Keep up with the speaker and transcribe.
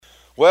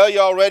Well,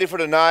 y'all ready for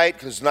tonight?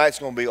 Because tonight's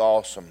going to be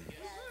awesome.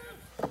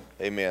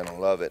 Amen. I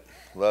love it.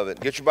 Love it.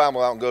 Get your Bible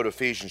out and go to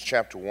Ephesians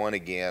chapter 1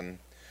 again.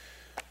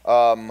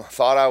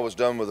 Thought I was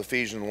done with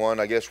Ephesians 1.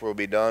 I guess we'll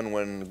be done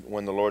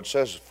when the Lord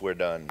says if we're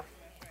done.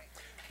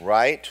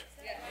 Right?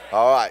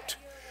 All right.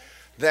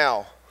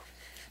 Now,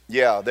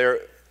 there's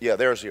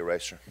the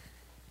eraser.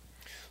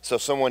 So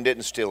someone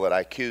didn't steal it.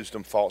 I accused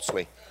them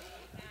falsely.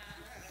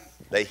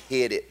 They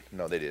hid it.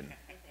 No, they didn't.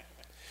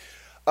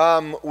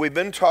 We've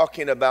been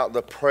talking about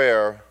the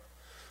prayer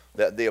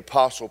that the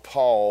Apostle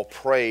Paul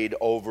prayed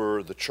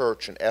over the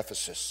church in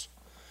Ephesus.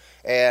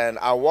 And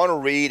I want to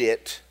read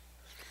it.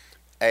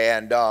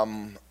 And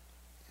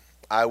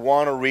I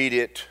want to read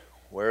it.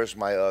 Where's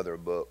my other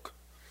book?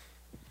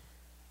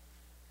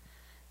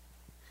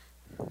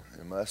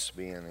 It must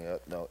be in the...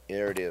 No,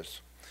 here it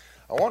is.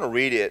 I want to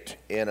read it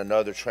in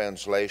another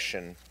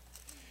translation.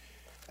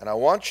 And I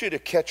want you to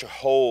catch a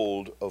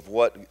hold of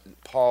what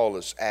Paul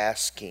is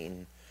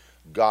asking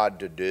God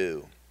to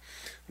do.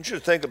 I want you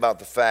to think about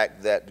the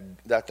fact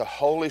that the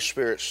Holy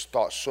Spirit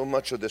thought so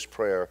much of this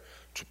prayer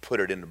to put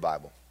it in the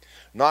Bible.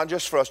 Not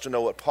just for us to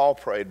know what Paul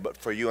prayed, but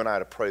for you and I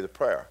to pray the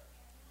prayer.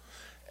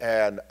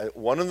 And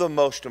one of the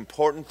most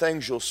important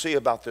things you'll see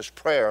about this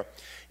prayer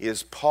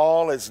is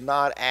Paul is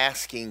not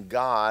asking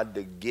God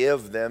to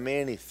give them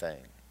anything.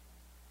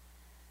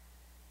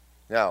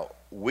 Now,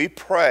 we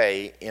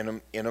pray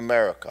in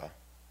America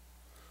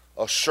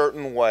a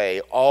certain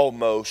way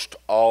almost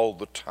all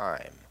the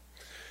time.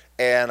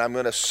 And I'm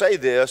going to say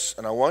this,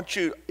 and I want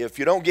you, if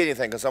you don't get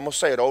anything, because I'm going to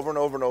say it over and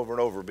over and over and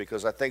over,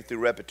 because I think through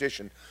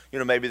repetition,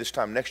 maybe this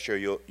time next year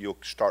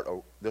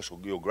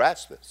you'll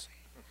grasp this.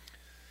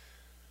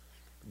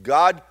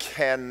 God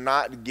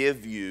cannot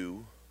give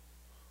you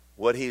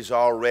what He's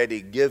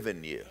already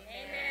given you.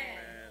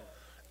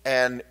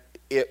 Amen.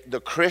 And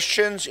the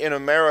Christians in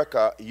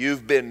America,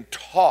 you've been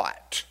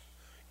taught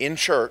in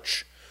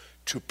church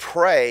to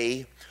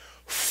pray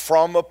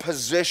from a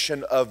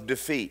position of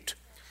defeat.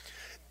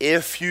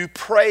 If you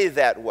pray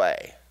that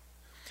way,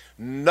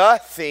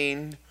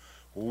 nothing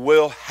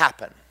will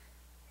happen.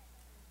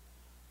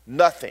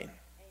 Nothing.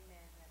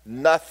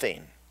 Amen.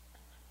 Nothing.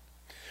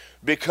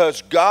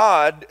 Because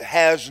God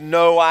has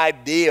no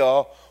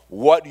idea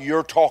what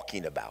you're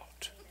talking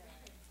about.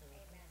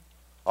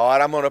 All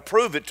right, I'm going to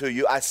prove it to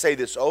you. I say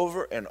this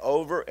over and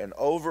over and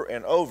over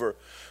and over.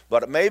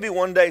 But maybe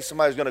one day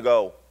somebody's going to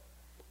go,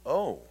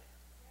 oh.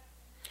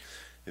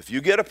 If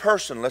you get a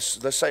person,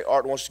 let's say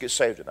Art wants to get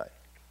saved tonight.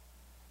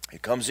 He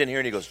comes in here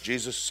and he goes,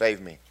 Jesus,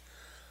 save me.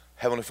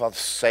 Heavenly Father,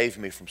 save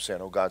me from sin.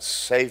 Oh God,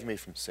 save me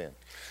from sin.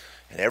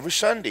 And every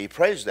Sunday he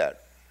prays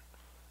that.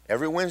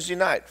 Every Wednesday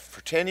night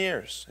for 10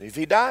 years. If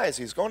he dies,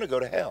 he's going to go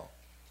to hell.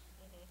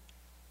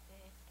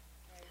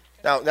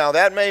 Now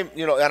that may,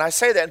 and I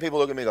say that and people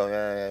look at me and go,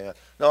 yeah.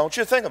 No, I want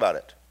you to think about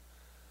it.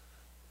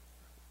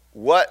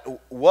 What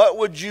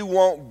would you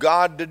want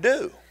God to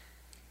do?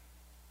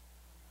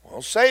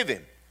 Well, save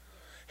him.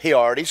 He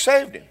already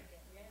saved him.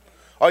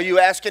 Are you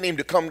asking him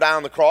to come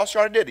down the cross? He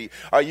already did.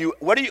 Are you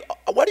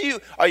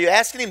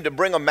asking him to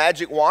bring a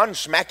magic wand and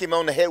smack him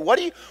on the head? What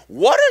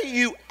are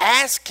you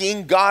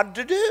asking God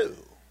to do?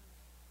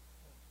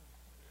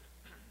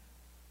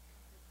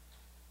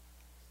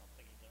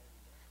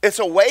 It's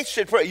a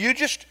wasted prayer.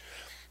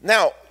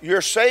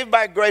 You're saved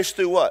by grace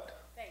through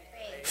what?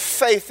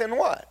 Faith in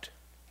what?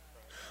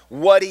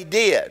 What he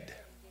did.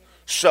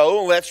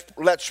 So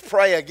let's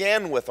pray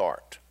again with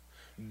Art.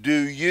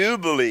 Do you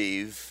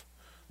believe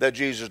that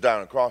Jesus died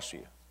on the cross for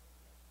you?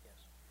 Yes.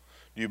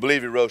 Do you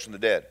believe he rose from the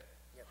dead?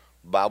 Yep.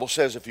 The Bible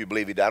says if you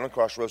believe he died on the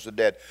cross, rose from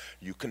the dead,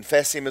 you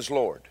confess him as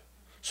Lord.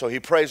 So he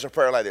prays a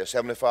prayer like this.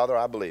 Heavenly Father,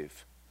 I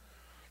believe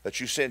that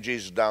you sent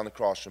Jesus down the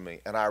cross for me,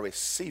 and I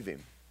receive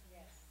him.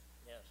 Yes.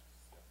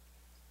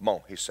 Come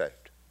on, he's saved.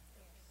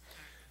 Yes.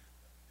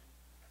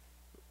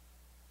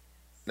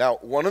 Now,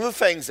 one of the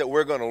things that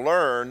we're going to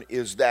learn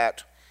is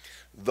that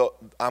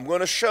I'm going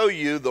to show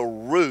you the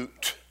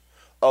root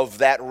of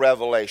that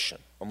revelation.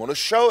 I'm going to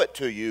show it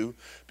to you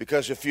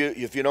because if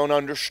you don't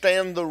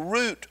understand the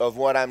root of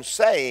what I'm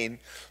saying,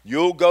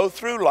 you'll go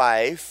through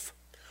life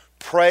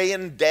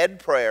praying dead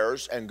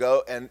prayers and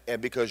go and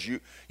because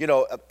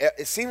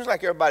it seems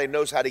like everybody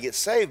knows how to get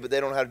saved, but they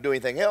don't know how to do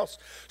anything else.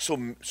 So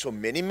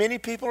many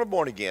people are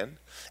born again,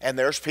 and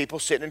there's people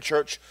sitting in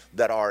church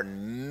that are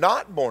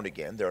not born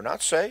again. They're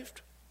not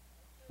saved.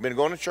 Been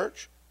going to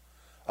church.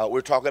 We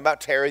were talking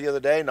about Terry the other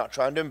day, not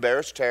trying to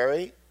embarrass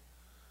Terry.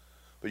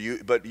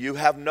 But you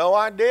have no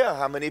idea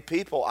how many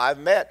people I've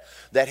met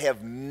that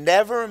have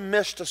never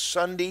missed a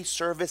Sunday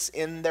service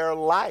in their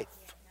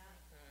life.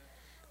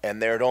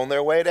 And they're on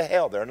their way to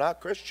hell. They're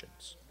not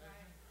Christians.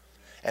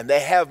 And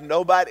they have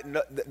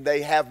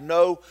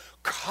no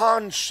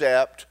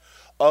concept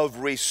of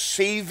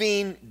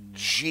receiving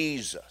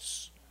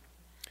Jesus.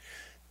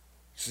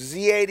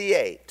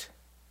 Z88.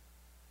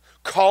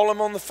 Call them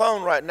on the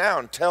phone right now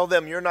and tell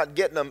them you're not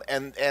getting them,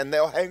 and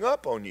they'll hang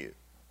up on you.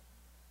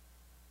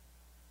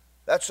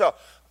 That's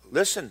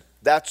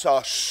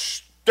a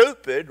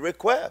stupid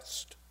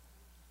request.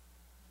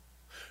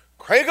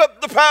 Crank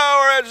up the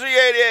power at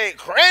Z88.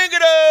 Crank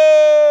it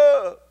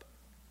up.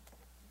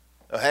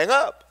 Now hang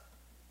up.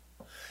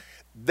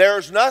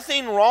 There's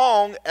nothing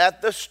wrong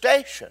at the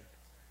station.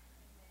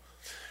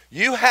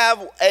 You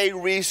have a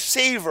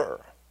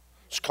receiver.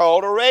 It's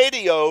called a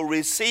radio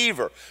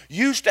receiver.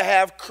 Used to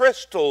have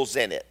crystals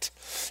in it.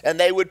 And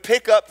they would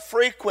pick up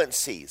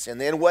frequencies. And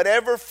then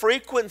whatever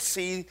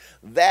frequency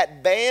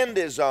that band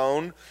is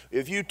on,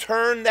 if you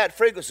turn that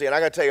frequency, and I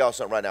got to tell y'all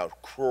something right now,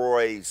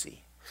 crazy.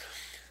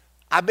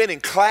 I've been in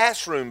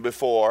classroom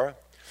before,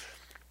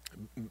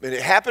 and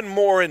it happened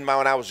more when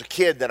I was a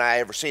kid than I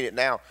ever seen it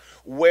now,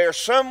 where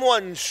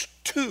someone's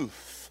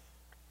tooth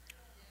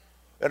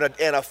and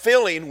a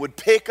filling would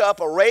pick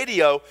up a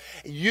radio.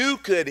 You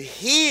could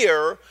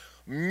hear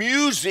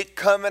music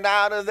coming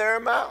out of their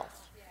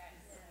mouth.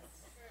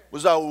 It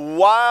was the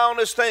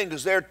wildest thing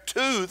because their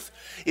tooth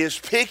is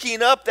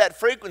picking up that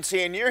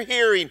frequency, and you're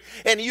hearing,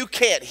 and you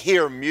can't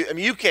hear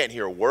you can't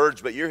hear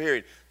words, but you're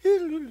hearing.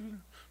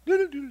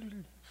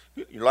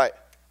 You're like,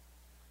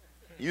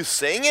 you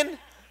singing?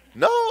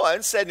 No, I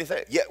didn't say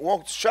anything. Yeah,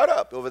 well, shut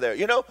up over there,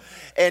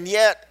 And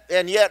yet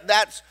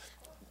that's,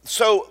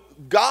 so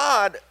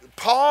God,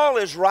 Paul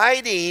is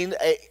writing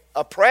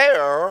a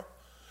prayer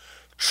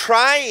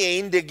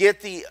trying to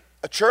get the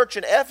church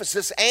in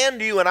Ephesus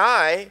and you and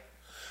I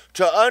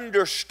to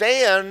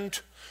understand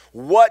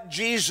what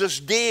Jesus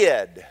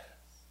did.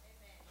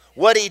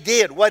 What he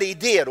did, what he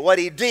did, what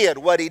he did,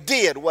 what he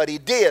did, what he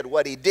did,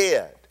 what he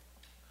did.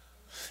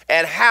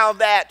 And how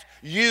that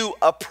you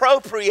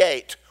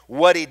appropriate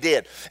what he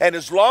did. And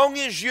as long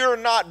as you're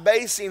not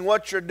basing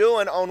what you're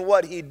doing on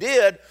what he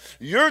did,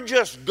 you're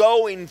just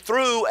going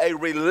through a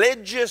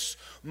religious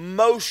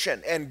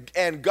motion.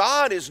 And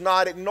God is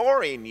not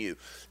ignoring you,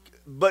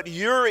 but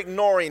you're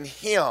ignoring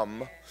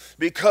him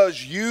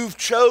because you've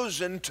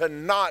chosen to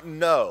not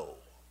know.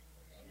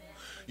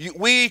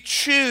 We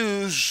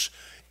choose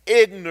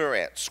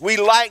ignorance. We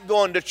like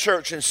going to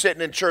church and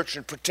sitting in church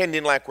and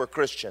pretending like we're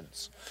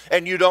Christians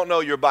and you don't know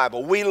your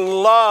Bible. We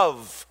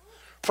love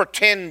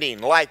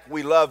pretending like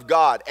we love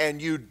God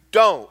and you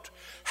don't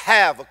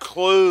have a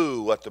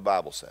clue what the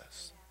Bible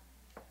says.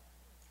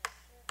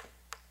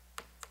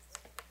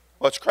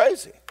 Well, it's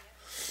crazy.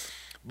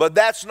 But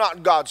that's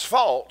not God's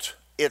fault.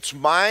 It's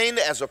mine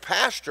as a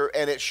pastor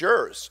and it's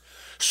yours.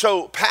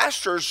 So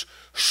pastors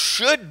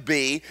should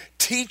be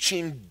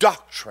teaching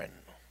doctrine.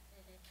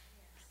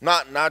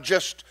 Not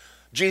just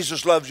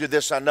Jesus loves you,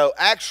 this I know.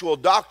 Actual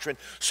doctrine.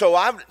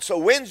 So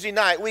Wednesday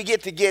night we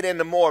get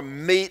into more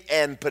meat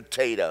and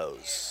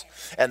potatoes.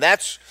 And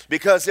that's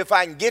because if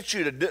I can get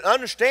you to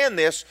understand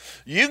this,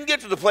 you can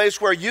get to the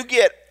place where you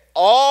get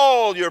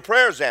all your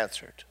prayers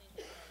answered.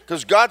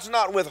 Because God's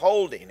not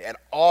withholding at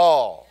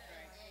all.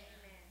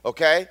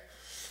 Okay?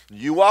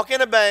 You walk in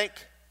a bank,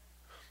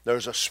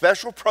 there's a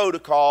special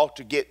protocol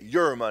to get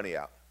your money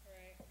out.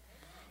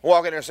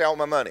 Walk in there and say, I want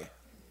my money.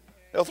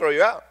 They'll throw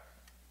you out.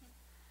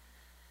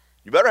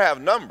 You better have a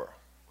number.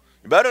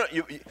 Well,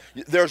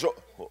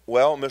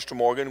 Mr.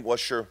 Morgan,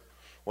 what's your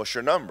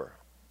number?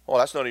 Well,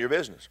 that's none of your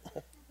business.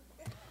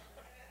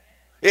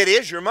 It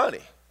is your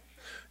money.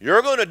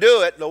 You're going to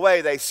do it the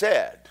way they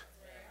said,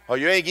 or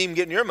you ain't even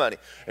getting your money.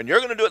 And you're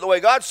going to do it the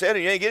way God said,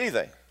 and you ain't getting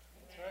anything.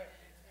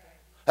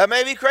 That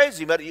may be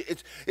crazy, but I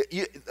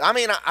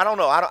don't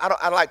know.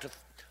 I'd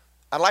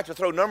like to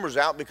throw numbers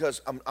out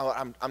because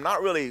I'm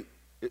not really.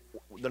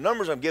 The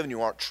numbers I'm giving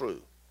you aren't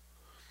true.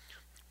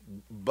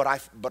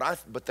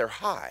 But they're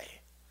high.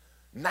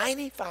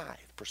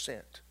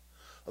 95%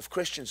 of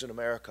Christians in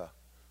America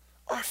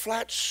are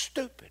flat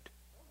stupid.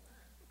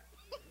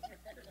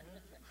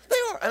 They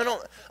are.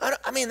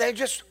 They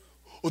just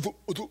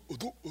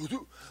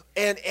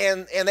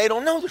and they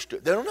don't know the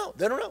stupid. They don't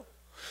know.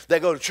 They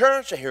go to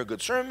church. They hear a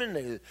good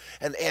sermon.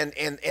 And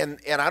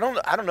I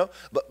don't know.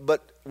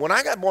 But when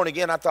I got born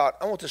again, I thought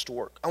I want this to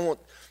work.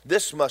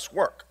 This must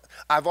work.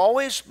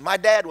 My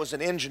dad was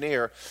an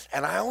engineer,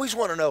 and I always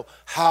want to know,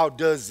 how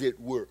does it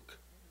work?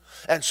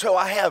 And so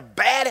I have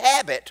bad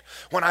habit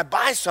when I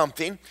buy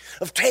something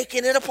of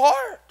taking it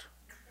apart.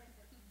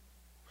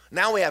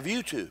 Now we have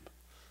YouTube,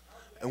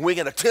 and we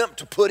can attempt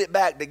to put it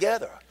back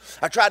together.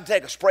 I tried to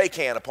take a spray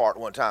can apart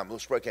one time, a little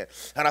spray can,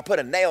 and I put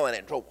a nail in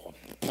it, and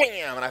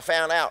bam, and I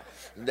found out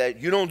that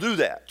you don't do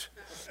that.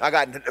 I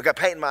got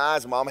paint in my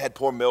eyes, and Mama had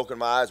poured milk in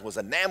my eyes. It was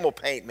enamel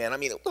paint, man.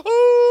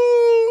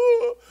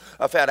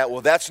 I found out,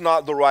 well, that's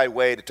not the right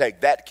way to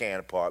take that can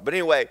apart. But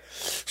anyway,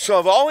 so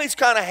I've always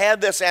kind of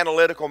had this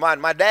analytical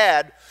mind. My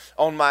dad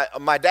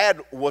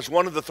was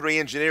one of the three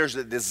engineers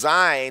that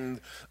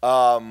designed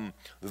the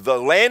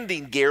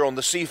landing gear on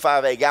the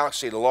C-5A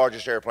Galaxy, the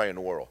largest airplane in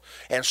the world.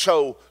 And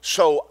so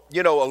a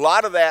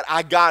lot of that,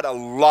 I got a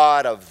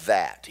lot of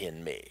that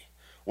in me.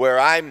 Where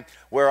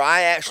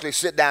I actually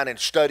sit down and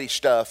study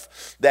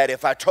stuff that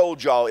if I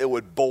told y'all, it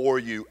would bore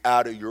you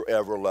out of your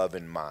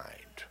ever-loving mind.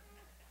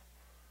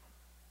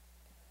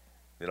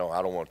 I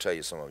don't want to tell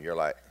you some of them. You're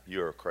like,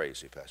 you're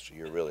crazy, Pastor.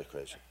 You're really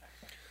crazy.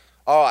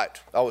 All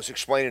right. I was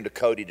explaining to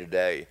Cody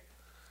today.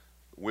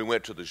 We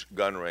went to the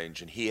gun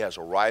range, and he has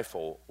a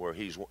rifle where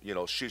he's,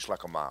 shoots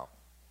like a mile.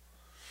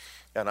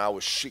 and I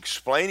was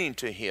explaining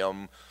to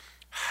him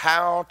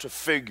how to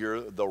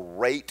figure the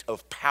rate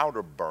of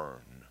powder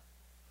burn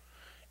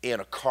in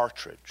a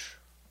cartridge.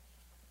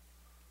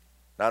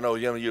 Now, I know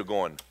you're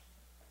going,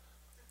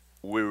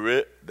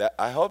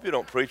 I hope you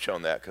don't preach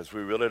on that because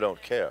we really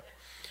don't care.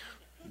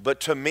 But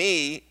to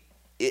me,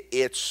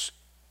 it's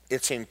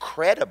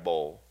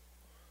incredible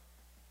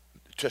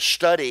to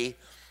study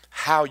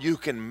how you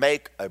can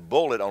make a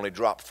bullet only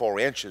drop 4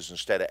 inches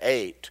instead of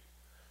 8,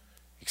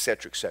 et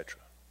cetera, et cetera.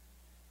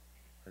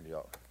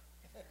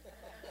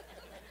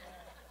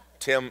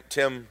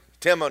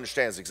 Tim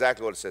understands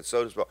exactly what it said.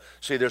 So does Paul.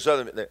 See, there's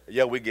other,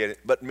 yeah, we get it.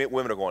 But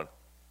women are going,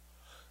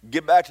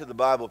 get back to the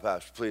Bible,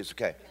 Pastor, please.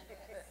 Okay.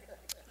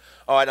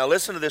 All right, now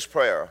listen to this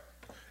prayer.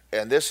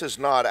 And this is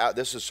not out,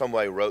 this is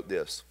somebody wrote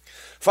this.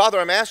 Father,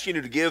 I'm asking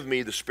you to give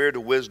me the spirit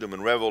of wisdom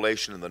and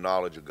revelation and the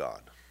knowledge of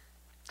God.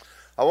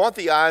 I want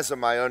the eyes of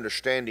my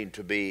understanding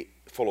to be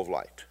full of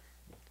light.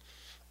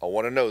 I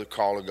want to know the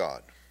call of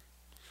God.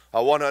 I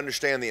want to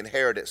understand the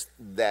inheritance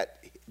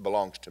that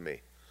belongs to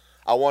me.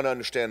 I want to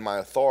understand my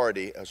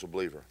authority as a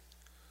believer.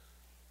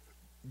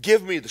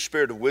 Give me the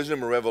spirit of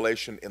wisdom and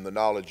revelation in the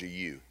knowledge of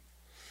you.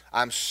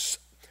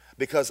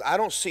 Because I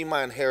don't see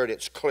my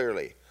inheritance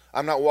clearly.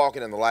 I'm not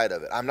walking in the light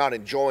of it. I'm not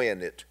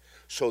enjoying it.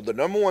 So the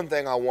number one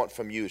thing I want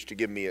from you is to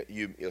give me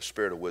a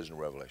spirit of wisdom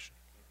and revelation.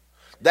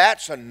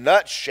 That's a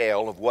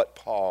nutshell of what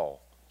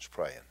Paul is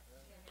praying.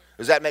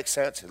 Does that make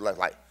sense?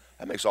 Like,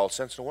 that makes all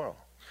sense in the world.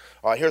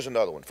 All right, here's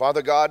another one.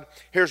 Father God,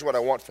 here's what I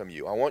want from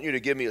you. I want you to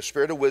give me a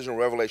spirit of wisdom and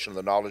revelation of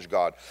the knowledge of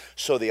God,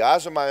 so the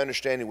eyes of my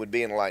understanding would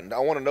be enlightened. I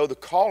want to know the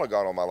call of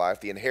God on my life,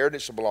 the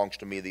inheritance that belongs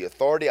to me, the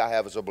authority I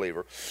have as a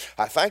believer.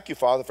 I thank you,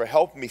 Father, for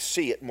helping me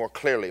see it more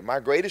clearly. My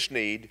greatest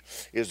need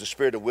is the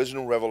spirit of wisdom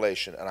and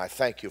revelation, and I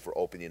thank you for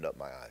opening up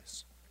my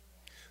eyes.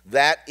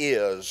 That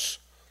is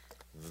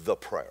the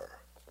prayer.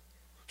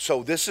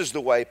 So this is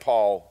the way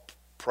Paul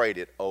prayed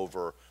it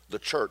over the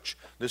church.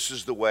 This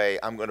is the way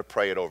I'm going to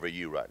pray it over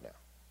you right now.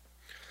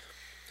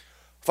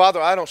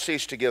 Father, I don't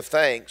cease to give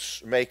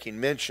thanks, making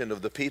mention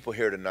of the people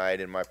here tonight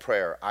in my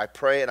prayer. I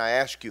pray and I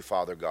ask you,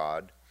 Father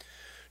God,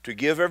 to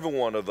give every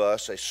one of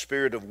us a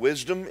spirit of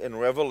wisdom and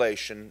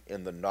revelation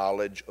in the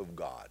knowledge of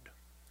God.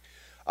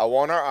 I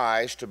want our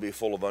eyes to be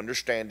full of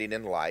understanding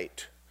and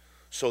light,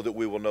 so that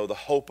we will know the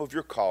hope of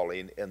your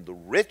calling and the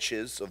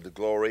riches of the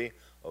glory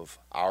of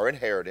our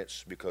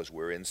inheritance, because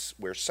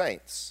we're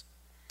saints.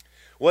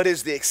 What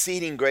is the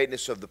exceeding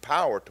greatness of the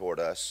power toward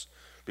us?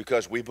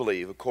 Because we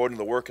believe, according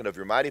to the working of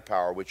your mighty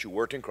power, which you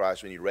worked in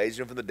Christ when you raised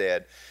him from the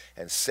dead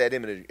and set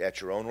him at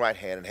your own right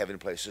hand in heavenly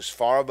places,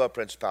 far above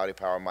principality,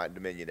 power, might, and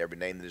dominion, every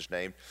name that is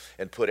named,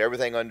 and put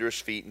everything under his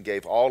feet and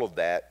gave all of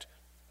that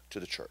to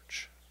the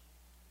church.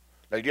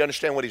 Now, do you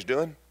understand what he's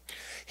doing?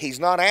 He's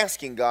not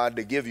asking God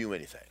to give you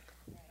anything.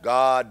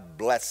 God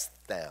bless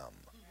them.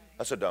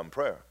 That's a dumb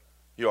prayer.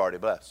 You're already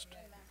blessed.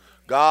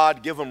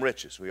 God, give them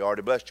riches. We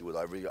already blessed you with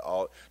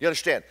all. You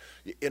understand?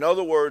 In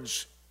other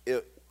words,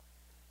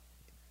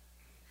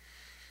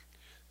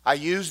 I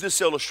used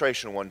this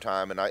illustration one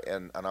time,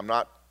 and I'm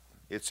not.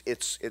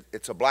 It's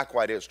a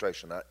black-white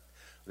illustration. I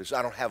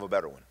don't have a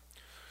better one.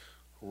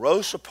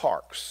 Rosa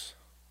Parks,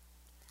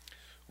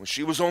 when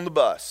she was on the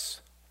bus,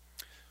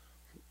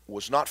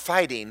 was not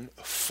fighting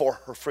for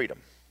her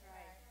freedom.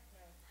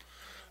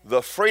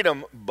 The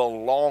freedom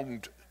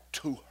belonged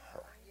to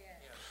her.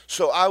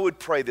 So I would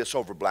pray this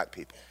over black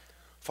people.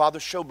 Father,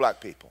 show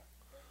black people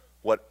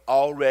what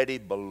already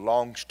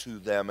belongs to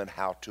them and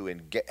how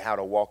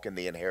to walk in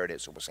the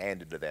inheritance that was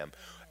handed to them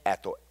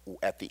at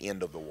the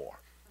end of the war.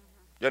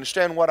 You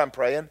understand what I'm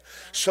praying?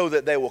 So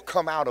that they will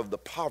come out of the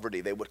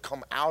poverty. They would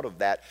come out of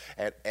that,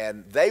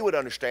 and they would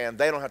understand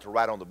they don't have to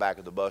ride on the back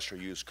of the bus or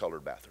use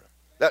colored bathroom.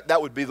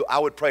 That would be I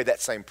would pray that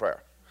same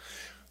prayer.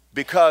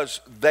 Because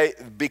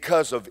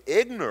of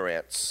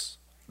ignorance,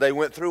 they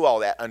went through all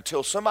that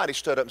until somebody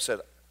stood up and said,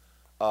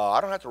 I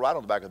don't have to ride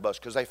on the back of the bus,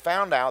 because they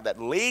found out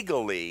that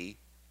legally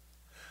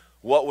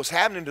what was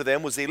happening to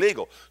them was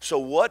illegal. So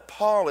what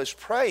Paul is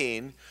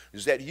praying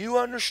is that you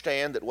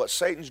understand that what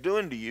Satan's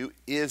doing to you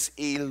is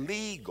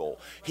illegal.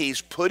 He's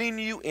putting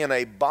you in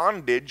a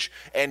bondage,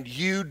 and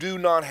you do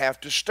not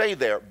have to stay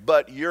there.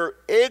 But your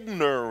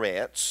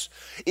ignorance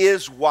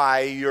is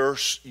why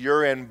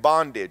you're in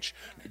bondage.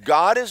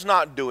 God is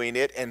not doing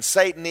it, and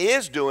Satan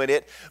is doing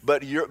it,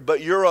 but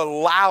you're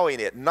allowing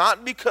it.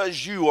 Not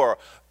because you are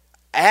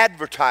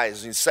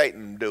advertising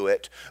Satan do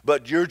it,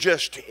 but you're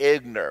just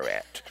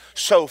ignorant.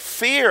 So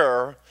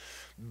fear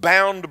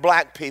bound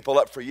black people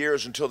up for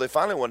years until they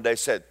finally one day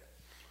said,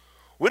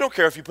 we don't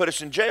care if you put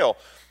us in jail.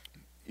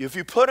 If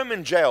you put them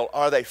in jail,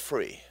 are they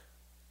free?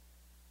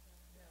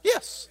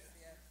 Yes.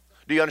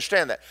 Do you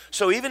understand that?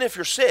 So even if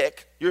you're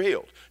sick, you're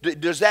healed.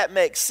 Does that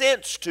make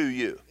sense to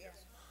you?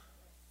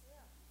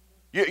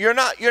 You're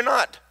not, we're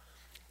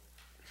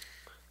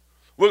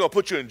going to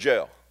put you in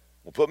jail.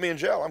 Well, put me in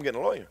jail. I'm getting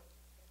a lawyer.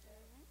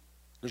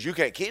 Because you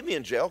can't keep me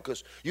in jail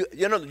because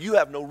you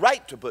have no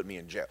right to put me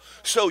in jail.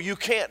 So you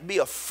can't be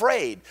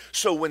afraid.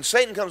 So when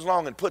Satan comes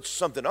along and puts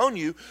something on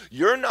you,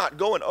 you're not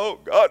going, oh,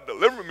 God,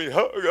 deliver me.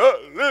 Oh,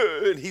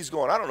 God. And he's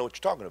going, I don't know what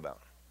you're talking about.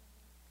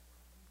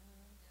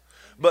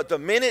 But the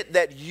minute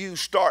that you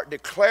start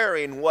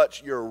declaring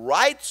what your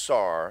rights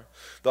are,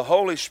 the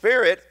Holy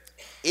Spirit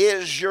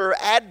is your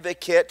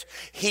advocate.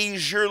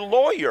 He's your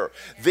lawyer.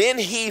 Then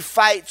he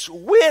fights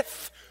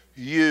with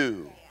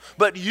you.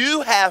 But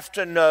you have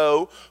to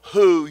know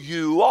who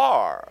you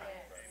are.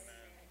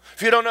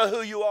 If you don't know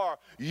who you are,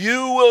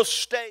 you will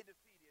stay defeated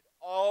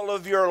all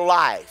of your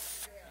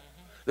life.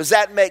 Does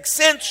that make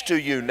sense to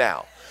you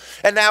now?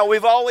 And now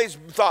we've always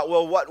thought,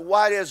 well,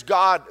 what is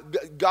God?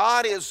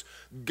 God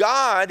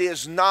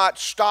is not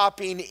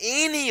stopping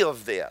any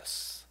of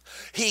this.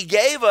 He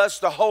gave us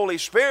the Holy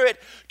Spirit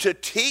to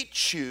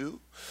teach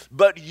you,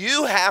 but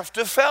you have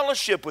to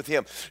fellowship with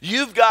him.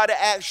 You've got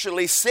to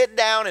actually sit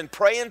down and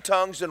pray in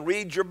tongues and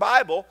read your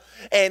Bible.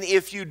 And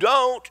if you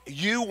don't,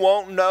 you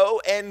won't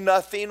know and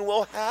nothing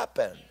will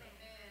happen.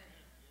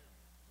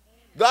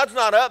 God's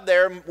not up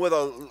there with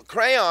a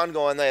crayon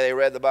going, they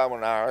read the Bible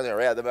an hour, they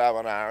read the Bible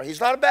an hour. He's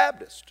not a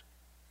Baptist.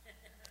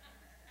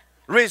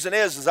 The reason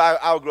is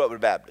I grew up a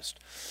Baptist.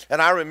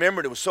 And I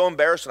remembered it was so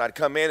embarrassing. I'd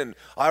come in and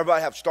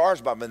everybody have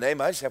stars by my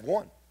name. I just have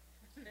one.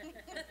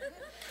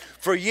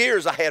 For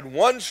years, I had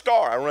one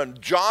star. I run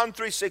John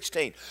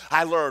 3:16.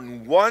 I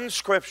learned one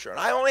scripture, and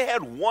I only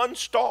had one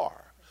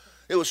star.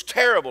 It was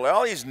terrible. And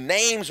all these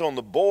names on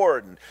the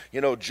board,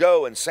 and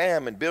Joe and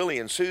Sam and Billy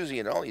and Susie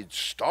and all these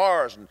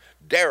stars and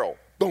Daryl.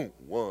 Boom,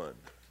 one.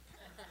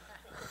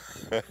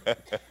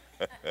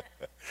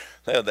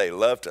 They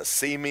love to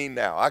see me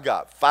now. I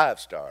got 5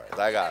 stars.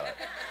 I got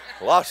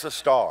lots of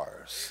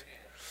stars.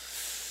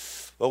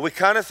 Well, we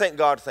kind of think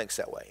God thinks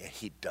that way, and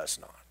he does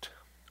not.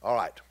 All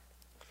right.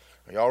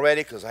 Are y'all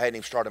ready? Because I hadn't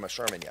even started my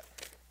sermon yet.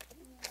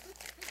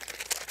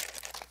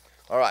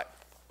 All right.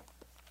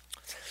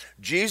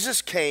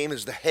 Jesus came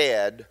as the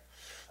head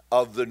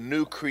of the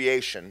new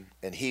creation,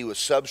 and he was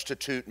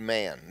substitute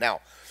man. Now,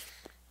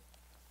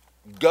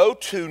 go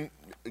to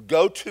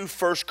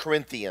 1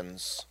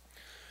 Corinthians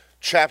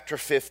chapter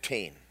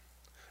 15.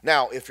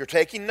 Now, if you're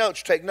taking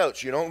notes, take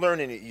notes. You don't learn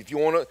any. If you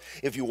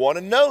want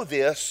to know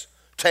this,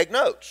 take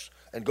notes.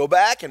 And go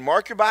back and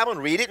mark your Bible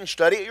and read it and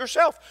study it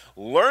yourself.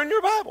 Learn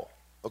your Bible.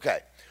 Okay,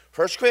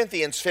 1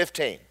 Corinthians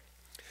 15,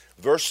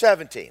 verse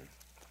 17.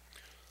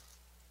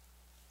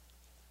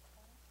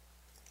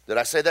 Did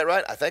I say that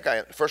right? I think I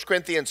am. 1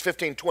 Corinthians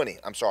 15, 20.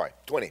 I'm sorry,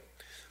 20.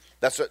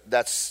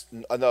 That's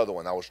another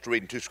one. I was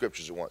reading 2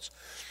 scriptures at once.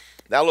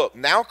 Now look,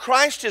 now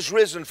Christ is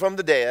risen from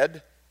the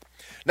dead.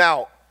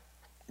 Now,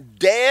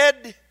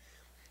 dead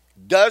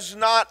does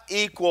not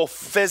equal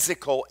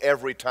physical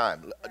every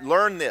time.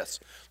 Learn this.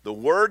 The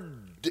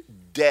word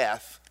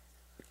death,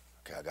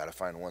 okay, I got to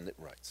find one that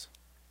writes.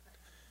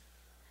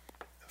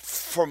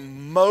 For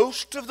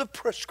most of the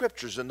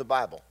scriptures in the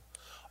Bible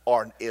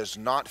is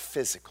not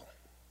physical.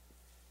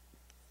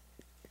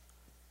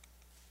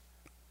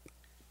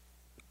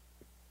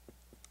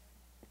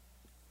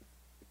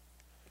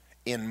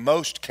 In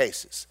most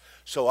cases.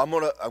 So I'm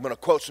gonna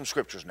quote some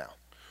scriptures now.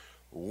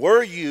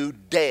 Were you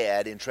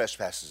dead in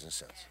trespasses and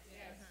sins?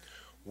 Yes.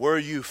 Were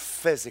you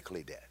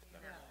physically dead?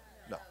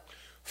 No.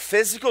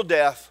 Physical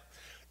death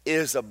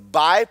is a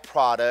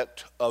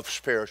byproduct of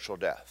spiritual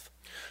death.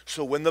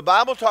 So when the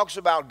Bible talks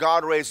about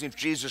God raising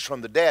Jesus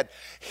from the dead,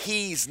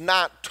 he's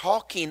not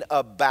talking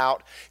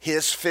about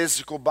his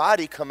physical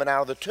body coming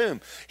out of the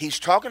tomb. He's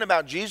talking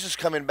about Jesus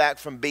coming back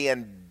from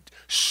being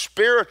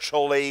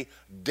spiritually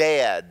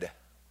dead.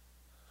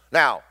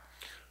 Now,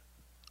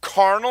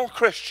 carnal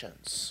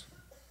Christians,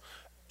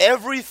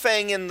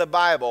 everything in the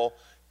Bible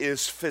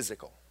is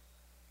physical.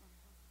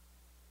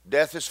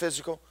 Death is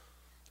physical.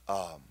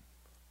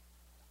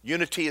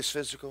 Unity is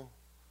physical.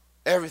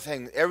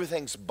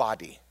 Everything's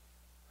body.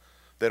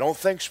 They don't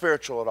think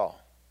spiritual at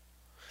all.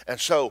 And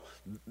so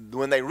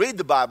when they read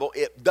the Bible,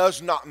 it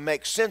does not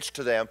make sense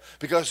to them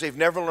because they've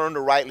never learned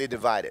to rightly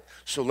divide it.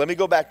 So let me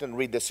go back and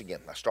read this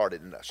again. I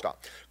started and I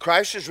stopped.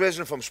 Christ is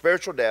risen from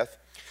spiritual death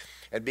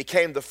and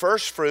became the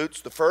first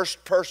fruits, the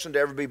first person to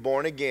ever be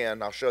born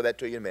again. I'll show that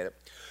to you in a minute.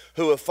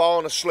 Who have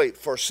fallen asleep.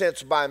 For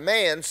since by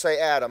man, say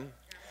Adam,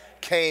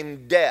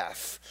 came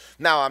death.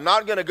 Now, I'm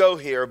not going to go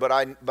here, but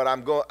I'm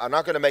not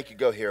going to make you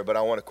go here, but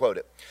I want to quote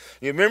it.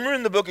 You remember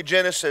in the book of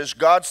Genesis,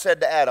 God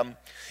said to Adam,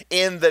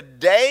 in the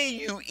day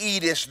you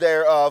eatest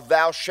thereof,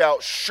 thou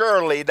shalt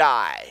surely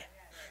die.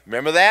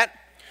 Remember that?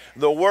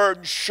 The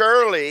word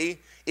surely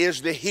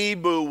is the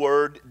Hebrew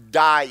word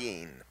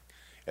dying.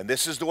 And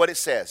this is what it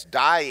says.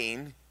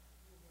 Dying,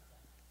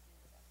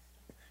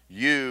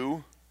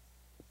 you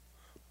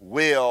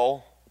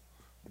will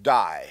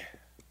die.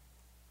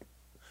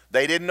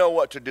 They didn't know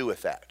what to do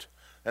with that.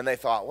 And they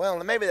thought,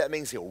 well, maybe that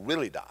means he'll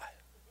really die.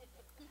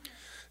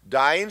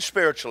 Dying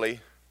spiritually,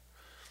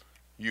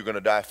 you're going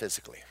to die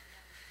physically.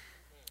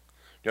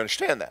 Do you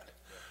understand that?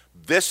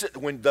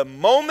 When the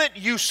moment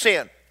you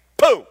sin,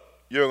 boom,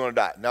 you're going to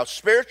die. Now,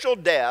 spiritual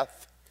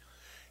death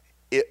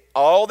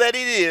All that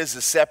it is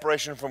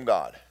separation from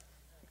God.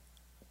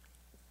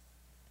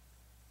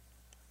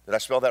 Did I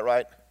spell that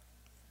right?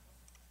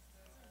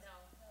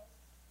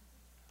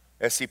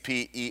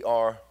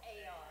 S-C-P-E-R.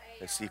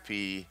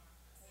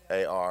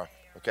 S-C-P-A-R.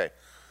 Okay.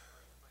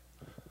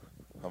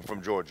 I'm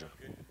from Georgia.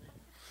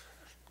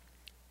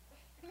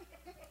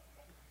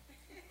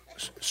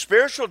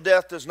 Spiritual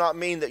death does not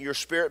mean that your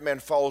spirit man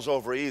falls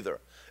over either.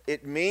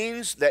 It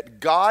means that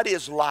God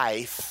is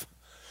life.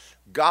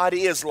 God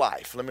is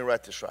life. Let me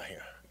write this right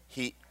here.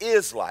 He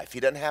is life. He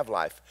doesn't have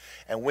life.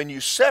 And when you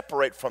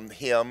separate from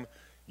him,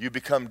 you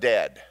become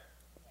dead.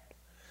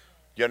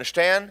 You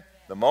understand?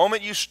 The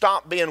moment you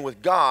stop being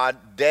with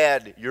God,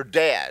 dead, you're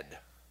dead.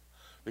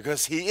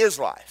 Because he is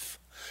life.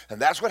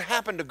 And that's what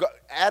happened to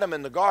Adam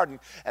in the garden.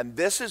 And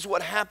this is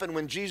what happened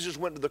when Jesus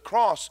went to the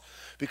cross.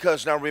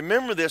 Because now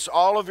remember this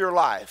all of your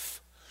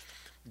life.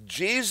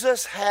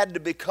 Jesus had to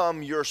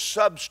become your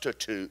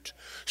substitute.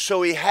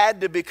 So he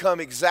had to become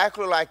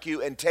exactly like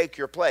you and take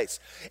your place.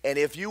 And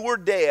if you were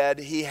dead,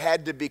 he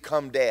had to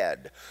become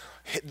dead.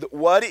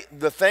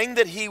 The thing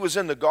that he was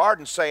in the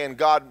garden saying,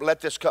 God,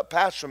 let this cup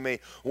pass from me,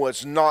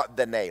 was not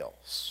the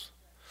nails.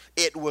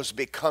 It was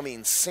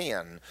becoming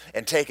sin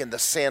and taking the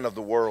sin of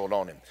the world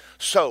on him.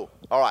 So,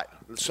 all right,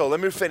 so let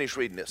me finish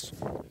reading this.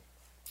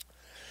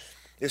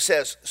 It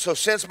says, so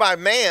since by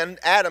man,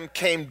 Adam,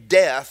 came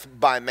death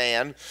by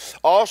man,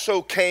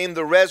 also came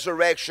the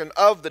resurrection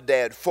of the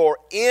dead. For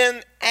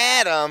in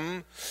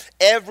Adam,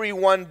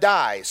 everyone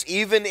dies.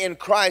 Even in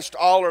Christ,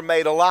 all are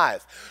made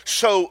alive.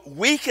 So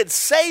we could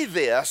say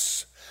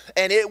this,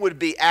 and it would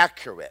be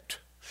accurate.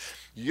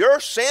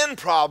 Your sin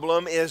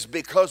problem is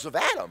because of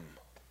Adam.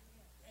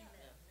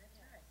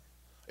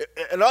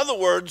 In other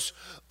words,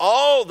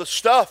 all the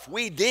stuff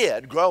we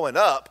did growing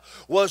up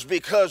was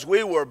because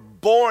we were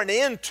born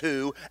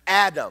into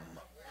Adam.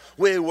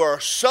 We were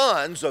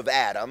sons of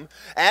Adam.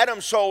 Adam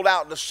sold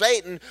out to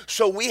Satan,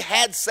 so we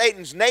had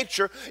Satan's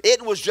nature.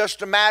 It was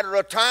just a matter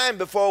of time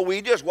before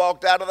we just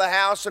walked out of the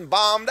house and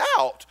bombed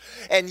out.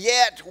 And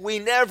yet we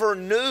never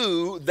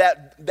knew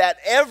that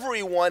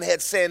everyone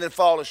had sinned and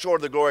fallen short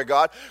of the glory of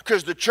God,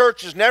 because the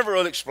church has never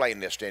really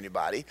explained this to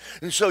anybody.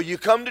 And so you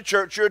come to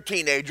church, you're a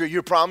teenager,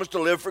 you're promised to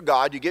live for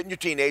God, you get in your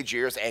teenage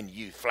years, and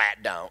you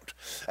flat don't.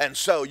 And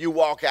so you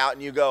walk out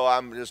and you go,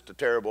 I'm just a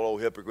terrible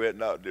old hypocrite.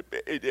 No.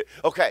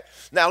 Okay,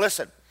 now listen.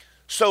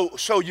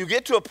 So you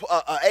get to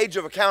an age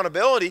of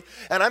accountability,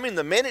 and I mean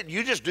the minute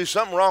you just do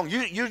something wrong,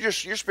 your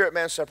spirit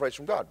man separates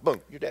from God.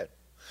 Boom, you're dead.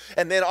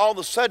 And then all of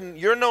a sudden,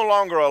 you're no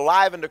longer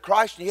alive into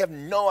Christ, and you have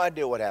no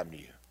idea what happened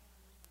to you.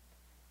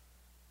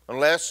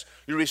 Unless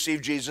you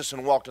received Jesus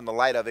and walked in the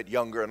light of it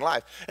younger in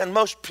life. And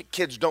most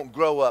kids don't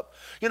grow up.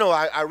 You know,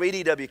 I read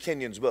E.W.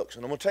 Kenyon's books,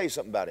 and I'm going to tell you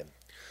something about him.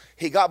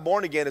 He got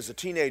born again as a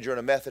teenager in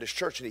a Methodist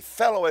church, and he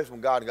fell away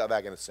from God and got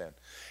back into sin.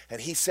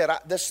 And he said,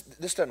 this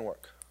doesn't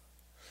work.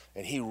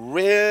 And he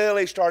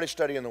really started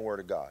studying the Word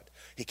of God.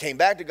 He came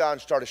back to God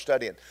and started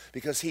studying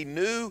because he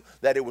knew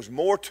that it was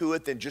more to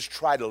it than just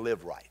try to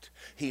live right.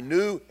 He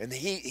knew, and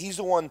he's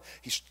the one,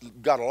 he's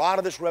got a lot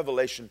of this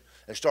revelation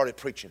and started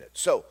preaching it.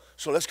 So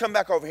let's come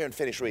back over here and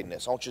finish reading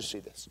this. I want you to see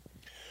this.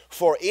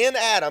 For in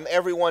Adam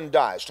everyone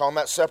dies, talking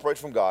about separate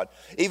from God.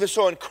 Even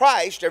so in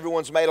Christ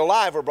everyone's made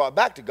alive or brought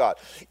back to God.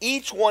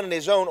 Each one in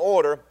his own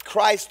order,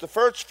 Christ the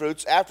first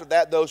fruits, after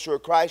that those who are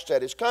Christ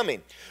at his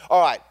coming.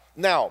 All right,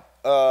 now,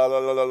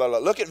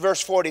 look at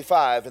verse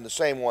 45 in the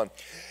same one.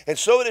 And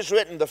so it is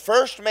written, the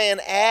first man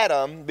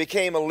Adam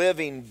became a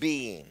living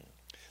being.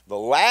 The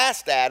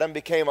last Adam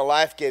became a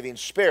life-giving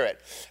spirit.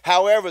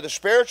 However, the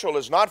spiritual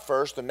is not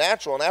first, the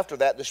natural, and after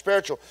that the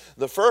spiritual.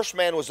 The first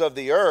man was of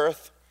the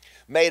earth,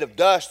 made of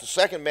dust. The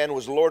second man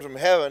was the Lord from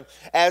heaven.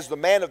 As the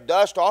man of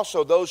dust,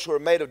 also those who are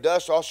made of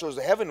dust, also as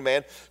the heavenly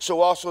man,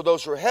 so also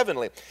those who are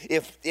heavenly.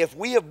 If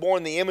we have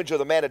borne the image of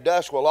the man of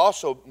dust, we'll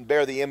also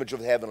bear the image of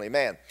the heavenly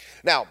man.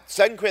 Now,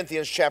 2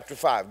 Corinthians chapter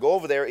 5. Go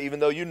over there, even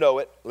though you know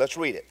it. Let's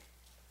read it.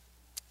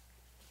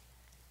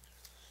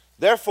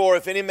 Therefore,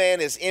 if any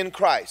man is in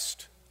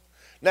Christ.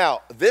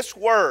 Now, this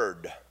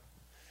word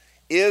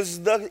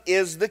is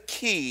the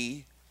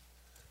key.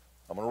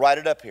 I'm going to write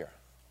it up here.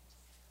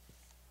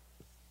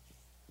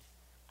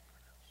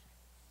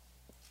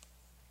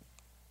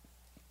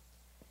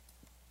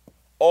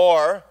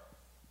 Or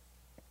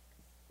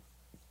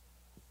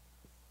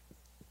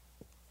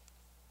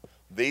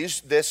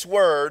this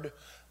word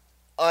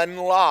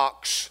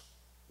unlocks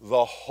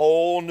the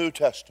whole New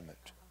Testament.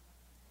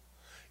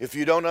 If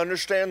you don't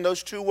understand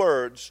those two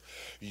words,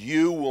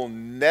 you will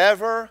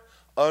never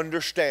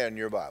understand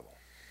your Bible.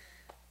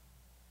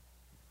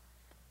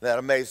 That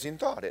amazing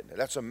thought, isn't it?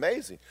 That's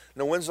amazing.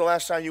 Now, when's the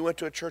last time you went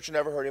to a church and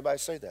never heard anybody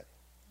say that?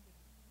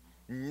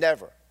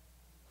 Never.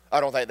 I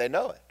don't think they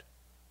know it.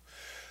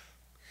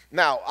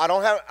 Now,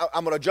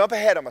 I'm going to jump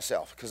ahead of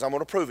myself because I'm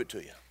going to prove it to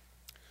you.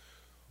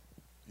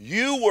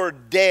 You were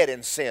dead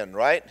in sin,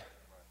 right?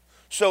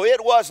 So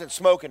it wasn't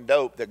smoking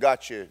dope that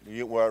got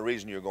you were a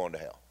reason you're going to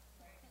hell.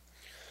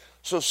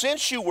 So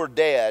since you were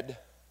dead,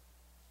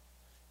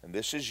 and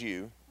this is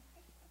you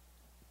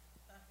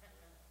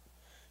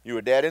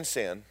were dead in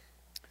sin,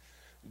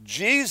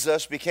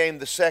 Jesus became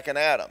the second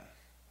Adam.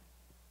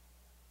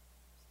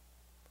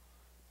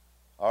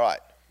 All right.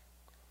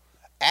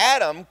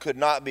 Adam could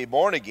not be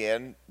born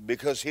again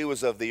because he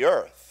was of the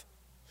earth.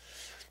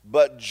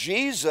 But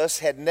Jesus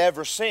had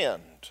never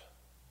sinned.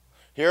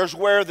 Here's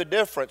where the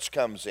difference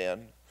comes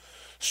in.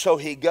 So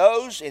he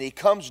goes and he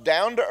comes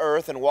down to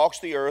earth and walks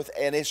the earth,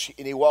 and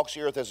he walks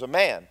the earth as a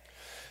man.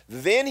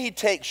 Then he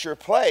takes your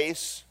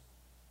place,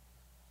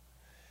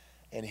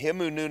 and him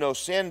who knew no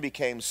sin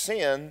became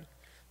sin,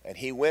 and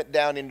he went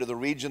down into the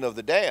region of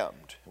the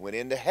damned, went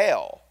into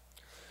hell.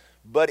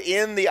 But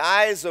in the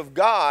eyes of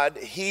God,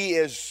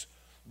 he's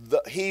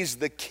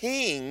the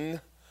king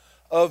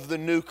of the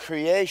new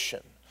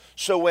creation.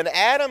 So when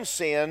Adam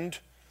sinned,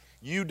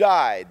 you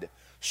died.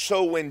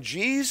 So when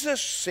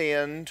Jesus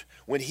sinned,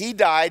 when he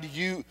died,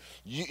 you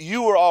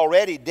were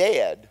already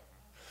dead.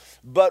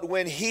 But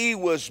when he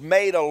was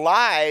made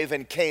alive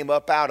and came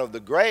up out of the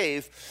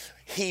grave,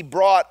 he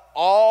brought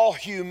all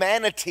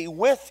humanity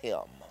with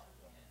him.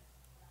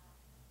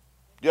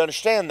 Do you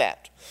understand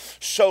that?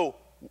 So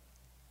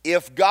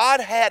if God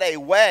had a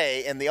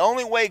way, and the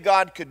only way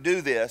God could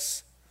do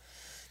this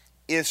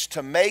is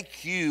to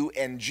make you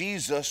and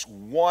Jesus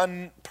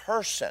one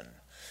person.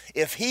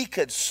 If he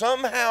could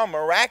somehow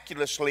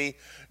miraculously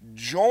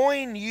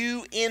join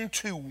you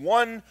into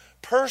one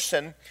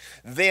person,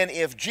 then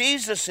if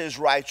Jesus is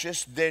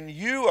righteous, then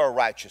you are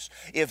righteous.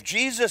 If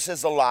Jesus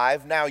is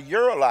alive, now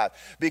you're alive.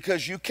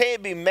 Because you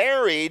can't be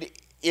married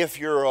if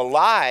you're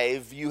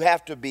alive. You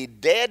have to be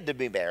dead to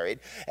be married.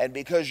 And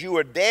because you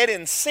are dead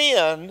in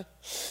sin,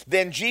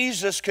 then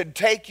Jesus could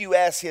take you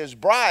as his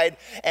bride.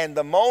 And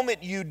the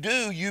moment you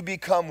do, you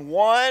become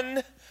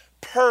one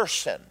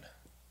person.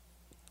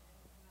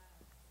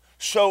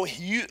 So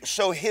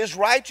his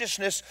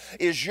righteousness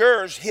is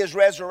yours, his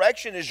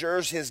resurrection is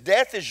yours, his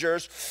death is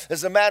yours.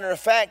 As a matter of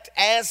fact,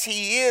 as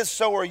he is,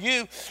 so are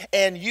you.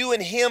 And you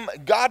and him,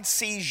 God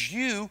sees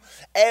you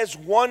as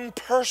one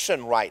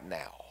person right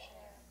now.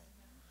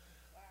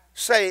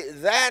 Say,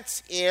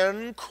 that's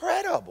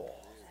incredible.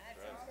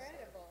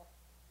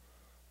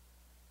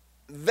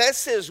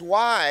 This is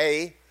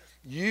why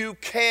you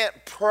can't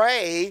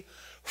pray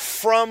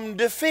from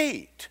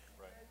defeat.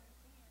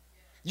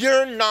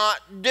 You're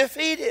not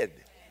defeated.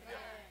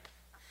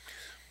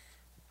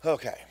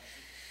 Okay.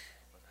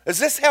 Is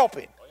this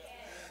helping?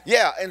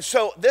 Yeah, and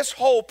so this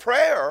whole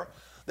prayer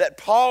that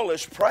Paul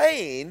is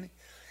praying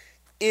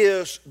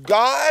is,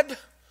 God,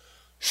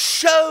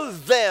 show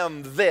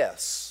them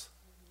this.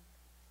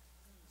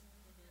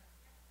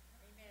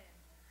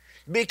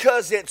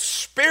 Because it's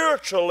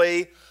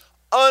spiritually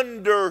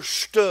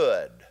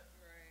understood.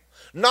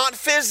 Not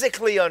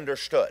physically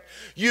understood.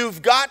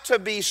 You've got to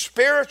be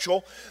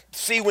spiritual.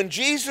 See, when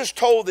Jesus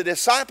told the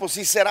disciples,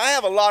 he said, I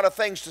have a lot of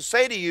things to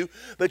say to you,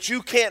 but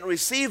you can't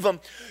receive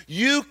them.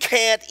 You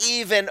can't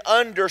even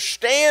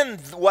understand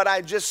what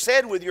I just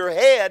said with your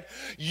head.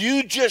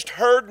 You just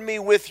heard me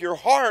with your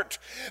heart,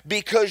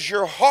 because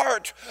your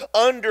heart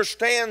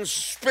understands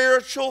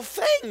spiritual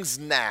things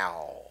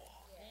now.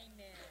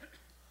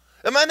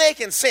 Am I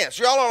making sense?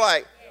 Y'all are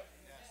like,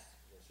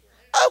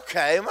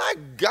 okay, my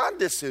God,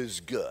 this is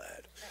good.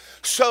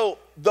 So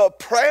the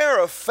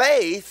prayer of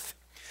faith,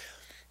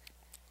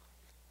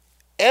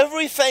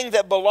 everything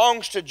that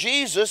belongs to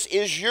Jesus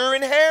is your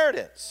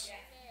inheritance.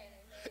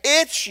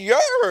 It's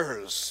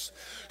yours.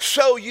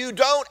 So you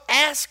don't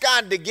ask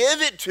God to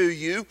give it to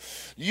you,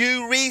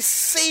 you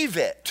receive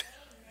it.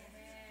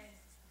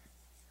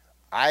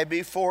 I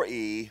before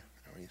E.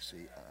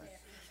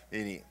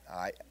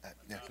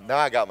 Now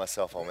I got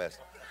myself on this.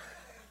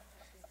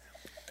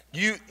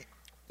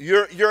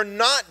 You're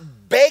not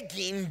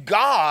begging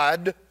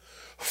God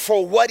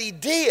for what he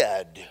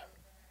did.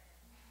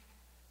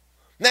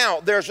 Now,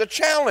 there's a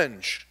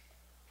challenge.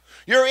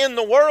 You're in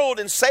the world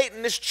and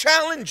Satan is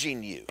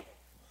challenging you.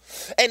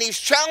 And he's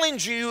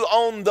challenging you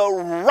on the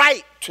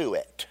right to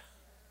it.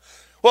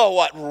 Well,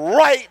 what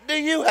right do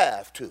you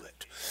have to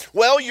it?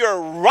 Well,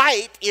 your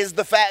right is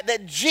the fact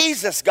that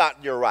Jesus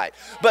got your right.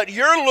 But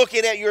you're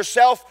looking at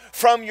yourself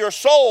from your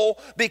soul,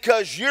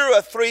 because you're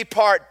a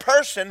three-part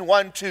person,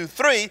 1, 2,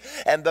 3.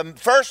 And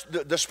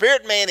the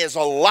spirit man is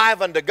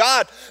alive unto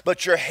God,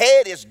 but your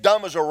head is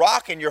dumb as a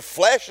rock and your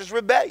flesh is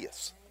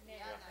rebellious.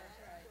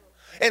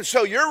 And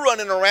so you're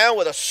running around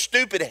with a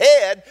stupid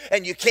head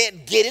and you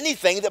can't get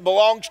anything that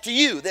belongs to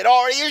you, that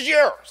already is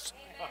yours.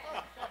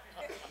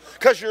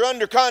 Because you're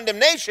under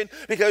condemnation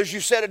because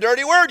you said a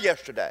dirty word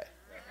yesterday.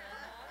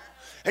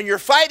 And you're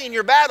fighting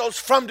your battles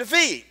from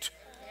defeat.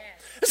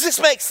 Does this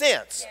make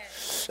sense?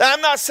 Now,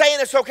 I'm not saying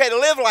it's okay to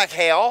live like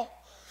hell,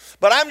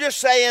 but I'm just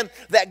saying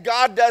that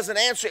God doesn't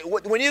answer.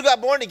 When you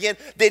got born again,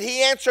 did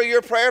he answer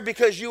your prayer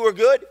because you were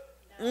good?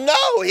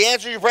 No, he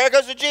answered your prayer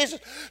because of Jesus.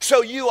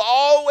 So you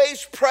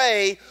always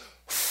pray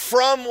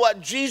from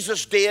what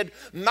Jesus did,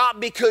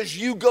 not because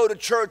you go to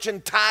church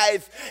and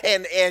tithe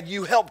and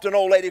you helped an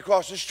old lady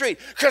across the street.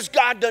 Because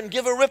God doesn't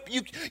give a rip.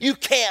 You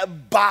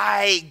can't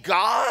buy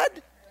God.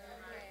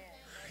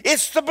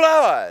 It's the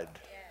blood.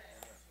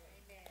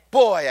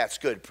 Boy, that's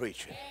good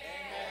preaching.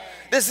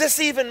 Does this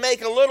even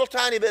make a little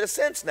tiny bit of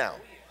sense now?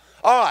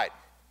 All right.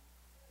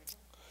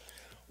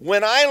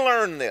 When I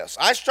learned this,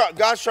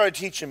 God started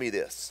teaching me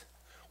this.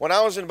 When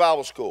I was in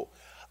Bible school,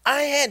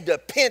 I had to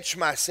pinch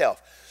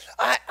myself.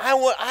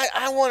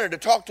 I wanted to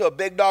talk to a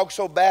big dog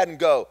so bad and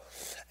go,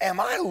 am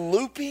I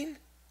looping?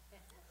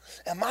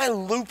 Am I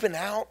looping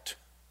out?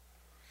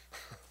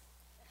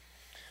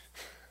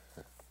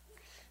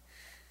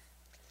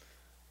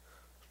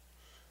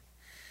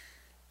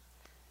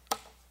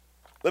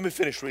 Let me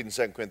finish reading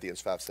 2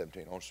 Corinthians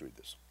 5:17. I want you to read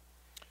this.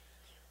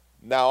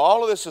 Now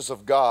all of this is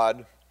of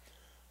God,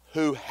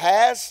 who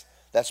has,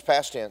 that's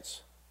past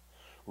tense,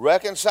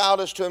 reconciled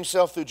us to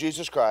himself through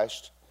Jesus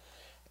Christ,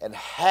 and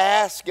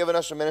has given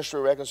us a ministry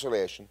of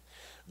reconciliation.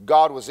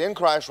 God was in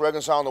Christ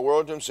reconciling the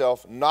world to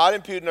himself, not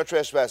imputing our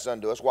trespasses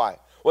unto us. Why?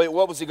 Wait,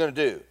 what was he going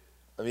to do?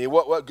 I mean,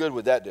 what good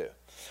would that do?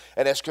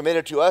 And has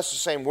committed to us the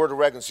same word of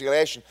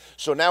reconciliation.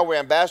 So now we're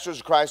ambassadors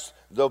of Christ,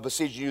 though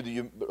beseeching you that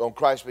you on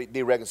Christ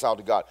be reconciled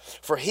to God.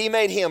 For he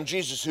made him,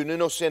 Jesus, who knew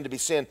no sin, to be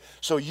sin,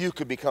 so you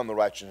could become the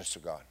righteousness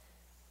of God.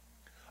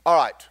 All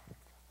right.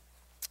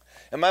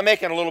 Am I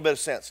making a little bit of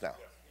sense now?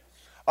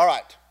 All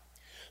right.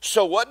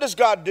 So what does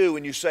God do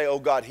when you say, oh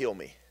God, heal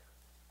me?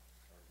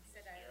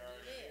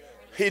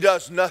 He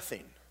does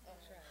nothing.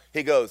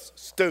 He goes,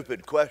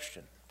 stupid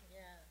question.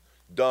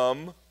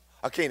 Dumb.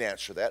 I can't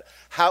answer that.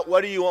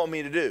 What do you want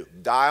me to do?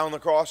 Die on the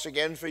cross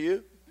again for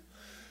you?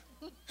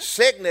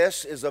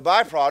 Sickness is a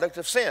byproduct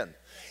of sin.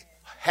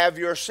 Have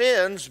your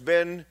sins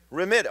been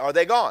remitted? Are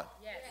they gone?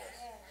 Yes.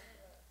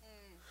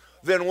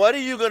 Then what are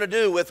you going to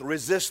do with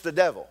resist the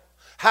devil?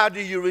 How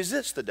do you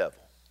resist the devil?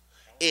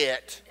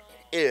 It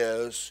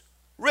is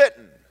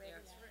written.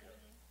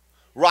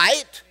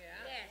 Right?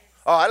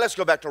 All right, let's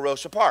go back to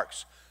Rosa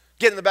Parks.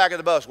 Get in the back of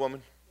the bus,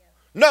 woman.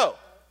 No,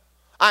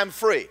 I'm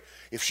free.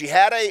 If she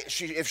had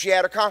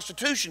a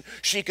constitution,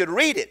 she could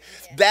read it.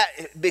 That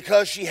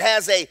because she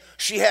has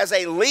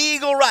a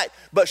legal right.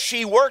 But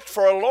she worked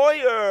for a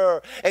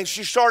lawyer and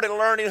she started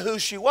learning who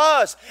she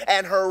was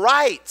and her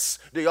rights.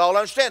 Do y'all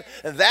understand?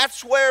 And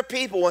that's where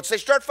people, once they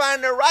start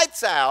finding their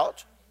rights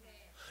out.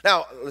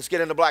 Now, let's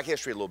get into black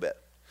history a little bit.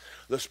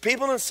 Those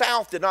people in the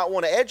South did not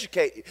want to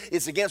educate.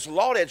 It's against the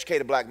law to educate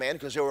a black man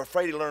because they were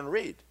afraid to learn to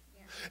read.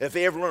 If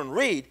they ever learned to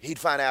read, he'd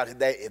find out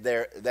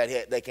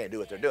that they can't do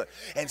what they're doing.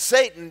 And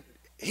Satan,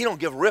 he don't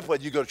give a rip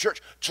whether you go to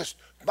church. Just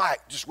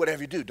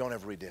whatever you do, don't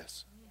ever read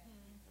this.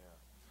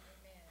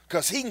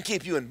 Because he can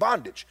keep you in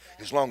bondage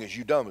as long as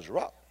you dumb as a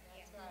rock.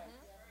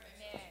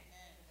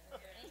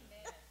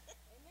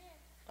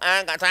 I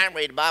ain't got time to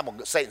read the Bible.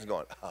 Satan's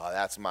going, oh,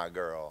 that's my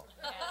girl.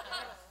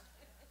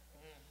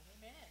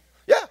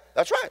 Yeah,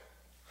 that's right.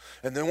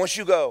 And then once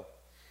you go,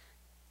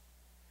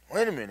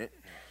 wait a minute.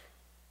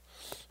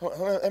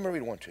 Let me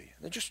read one to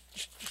you. Just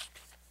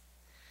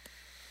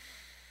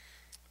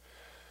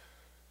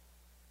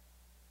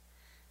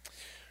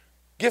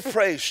give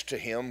praise to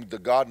him, the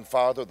God and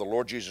Father, the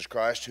Lord Jesus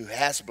Christ, who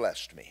has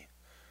blessed me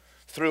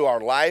through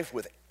our life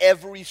with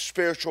every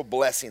spiritual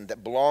blessing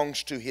that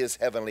belongs to his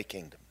heavenly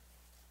kingdom.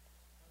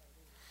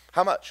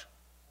 How much?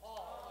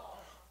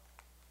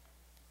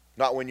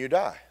 Not when you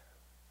die.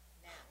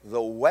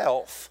 The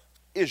wealth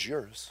is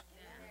yours.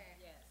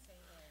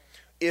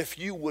 If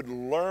you would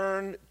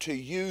learn to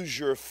use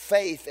your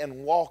faith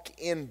and walk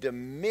in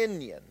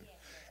dominion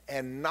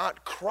and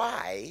not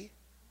cry,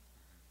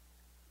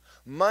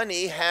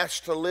 money has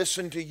to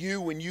listen to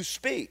you when you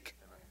speak.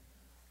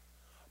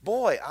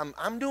 Boy,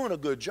 I'm doing a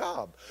good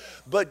job.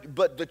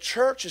 But the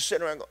church is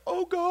sitting around going,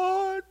 oh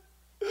God.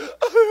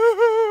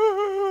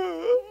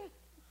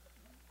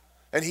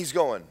 And he's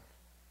going,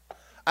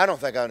 I don't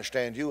think I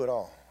understand you at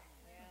all.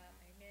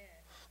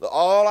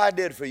 All I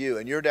did for you,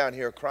 and you're down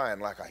here crying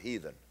like a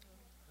heathen.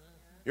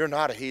 You're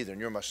not a heathen,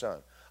 you're my son.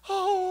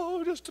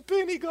 Oh, just a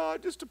penny,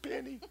 God, just a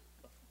penny.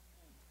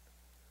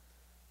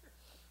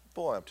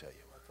 Boy, I'm telling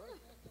you.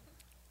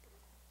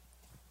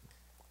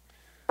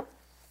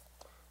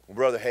 Well,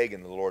 Brother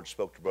Hagin, the Lord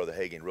spoke to Brother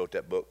Hagin, wrote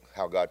that book,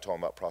 How God Taught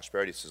Him About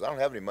Prosperity. He says, I don't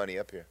have any money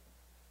up here.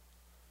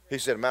 He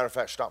said, as a matter of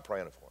fact, stop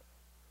praying for it.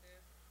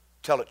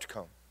 Tell it to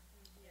come.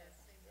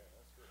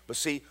 But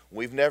see,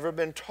 we've never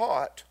been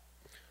taught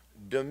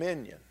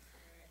dominion.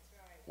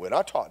 We're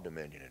not taught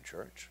dominion in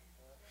church.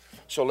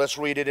 So let's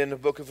read it in the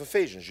book of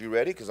Ephesians. You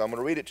ready? Because I'm going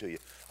to read it to you.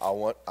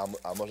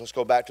 Let's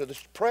go back to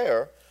this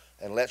prayer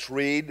and let's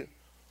read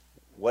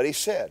what he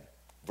said.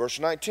 Verse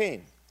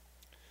 19.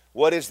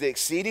 What is the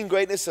exceeding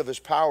greatness of his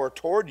power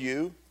toward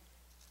you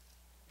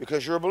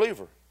because you're a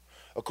believer?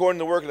 According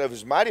to the working of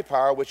his mighty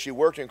power, which he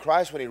worked in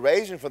Christ when he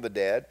raised him from the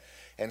dead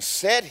and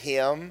set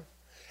him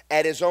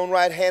at his own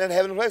right hand in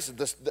heavenly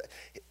places.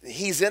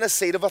 He's in a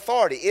seat of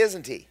authority,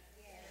 isn't he?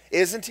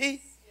 Yes. Isn't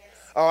he? Yes.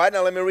 All right,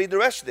 now let me read the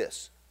rest of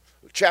this.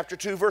 Chapter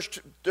 2, verse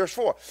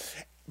 4.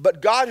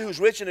 But God, who's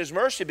rich in his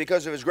mercy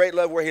because of his great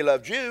love where he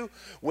loved you,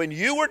 when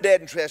you were dead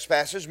in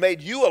trespasses,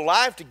 made you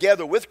alive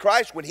together with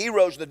Christ. When he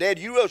rose from the dead,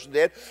 you rose from the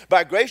dead.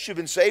 By grace you've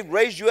been saved,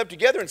 raised you up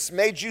together and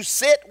made you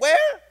sit where?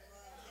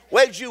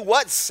 Made you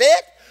what?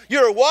 Sit?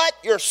 You're what?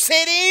 You're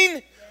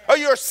sitting Or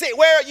you're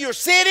where are you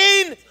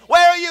sitting?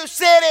 Where are you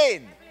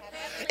sitting?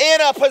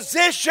 In a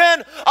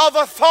position of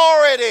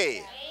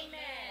authority.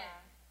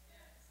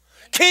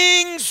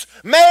 Kings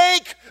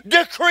make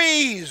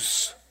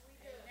decrees.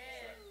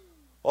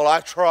 Well, I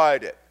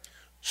tried it.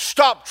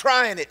 Stop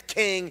trying it,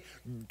 king.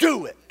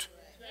 Do it.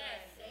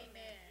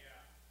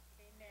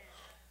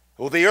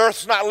 Well, the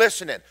earth's not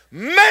listening.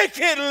 Make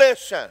it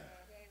listen.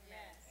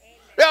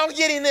 Y'all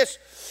getting this?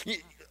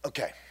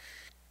 Okay.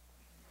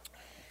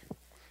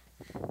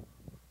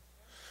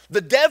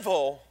 The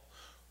devil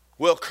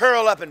will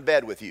curl up in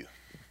bed with you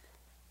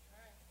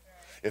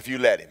if you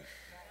let him.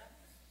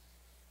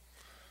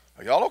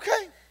 Are y'all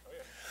okay?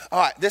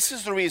 All right, this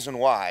is the reason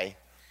why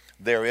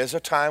there is a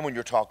time when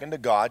you're talking to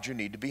God, you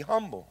need to be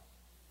humble.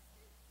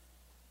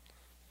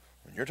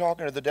 When you're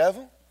talking to the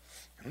devil,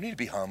 you need to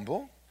be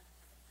humble.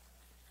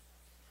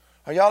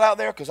 Are y'all out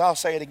there? Because I'll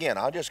say it again.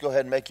 I'll just go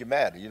ahead and make you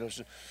mad. You know,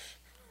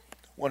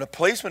 when a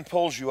policeman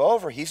pulls you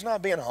over, he's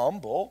not being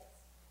humble.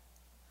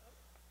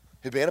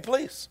 He's being a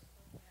police.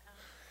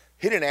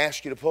 He didn't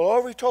ask you to pull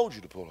over. He told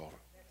you to pull over.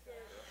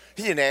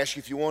 He didn't ask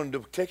you if you wanted a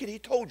ticket. He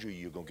told you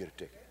you were going to get a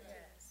ticket.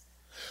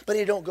 But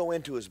he don't go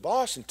into his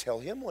boss and tell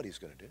him what he's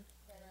going to do.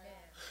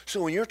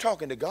 So when you're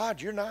talking to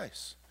God, you're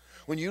nice.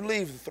 When you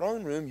leave the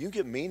throne room, you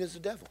get mean as the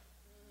devil.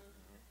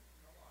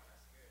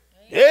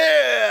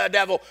 Yeah,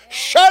 devil,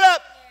 shut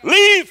up,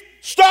 leave,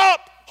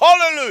 stop,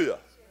 hallelujah.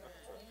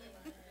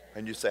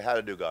 And you say, how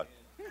to do, God?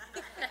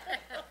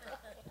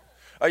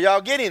 Are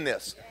y'all getting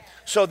this?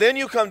 So then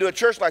you come to a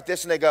church like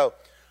this and they go,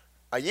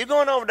 are you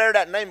going over there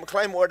that name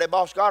McClain where they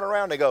boss God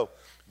around? They go,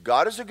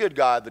 God is a good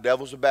guy, the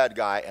devil's a bad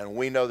guy, and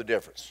we know the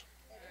difference.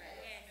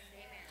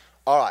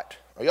 All right.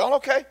 Are y'all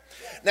okay?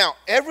 Now,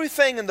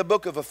 everything in the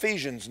book of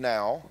Ephesians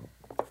now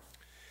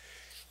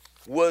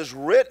was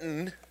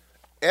written,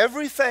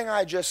 everything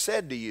I just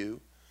said to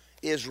you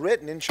is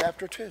written in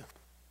chapter 2.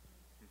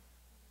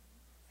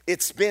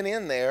 It's been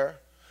in there.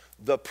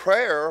 The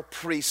prayer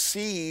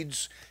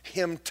precedes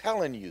him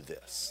telling you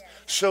this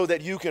so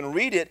that you can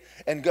read it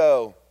and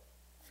go,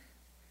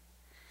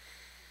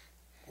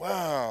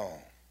 wow.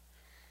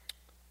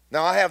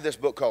 Now, I have this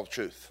book called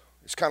Truth.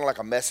 It's kind of like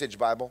a message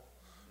Bible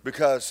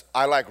because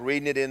I like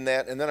reading it in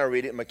that, and then I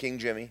read it in my King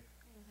Jimmy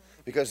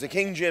because the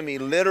King Jimmy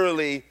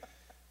literally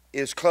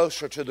is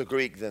closer to the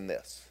Greek than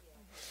this.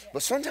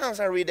 But sometimes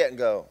I read that and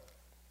go,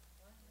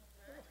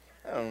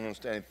 I don't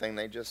understand anything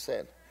they just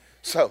said.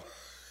 So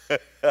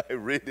I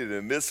read it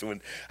in this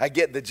one. I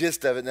get the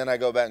gist of it, and then I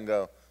go back and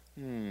go,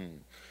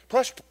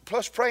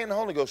 Plus pray in the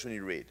Holy Ghost when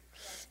you read.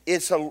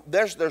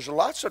 There's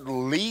lots of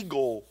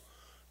legal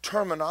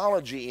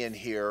terminology in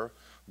here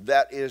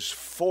that is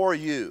for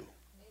you.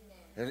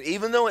 And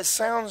even though it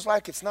sounds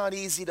like it's not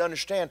easy to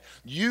understand,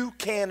 you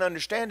can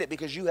understand it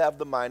because you have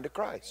the mind of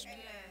Christ. Amen.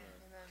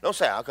 Don't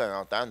say, I can't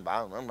understand the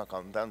Bible. I'm not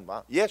going to understand the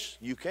Bible. Yes,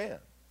 you can.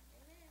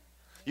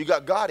 You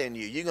got God in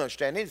you. You can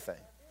understand anything.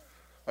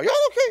 Are y'all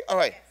okay? All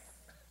right.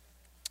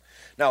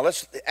 Now,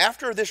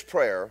 after this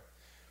prayer,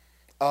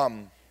 let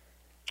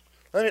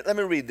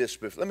me read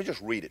this. Let me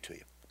just read it to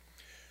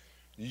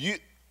you.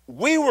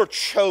 We were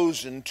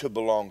chosen to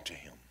belong to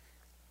him.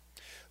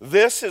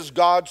 This is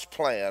God's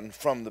plan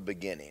from the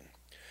beginning.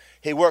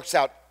 He works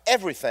out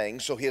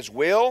everything so his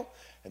will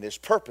and his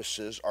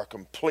purposes are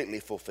completely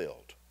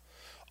fulfilled.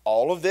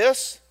 All of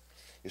this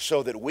is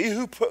so that we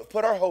who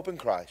put our hope in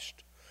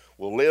Christ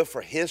will live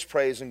for his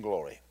praise and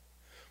glory.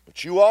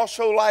 But you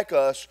also, like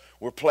us,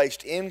 were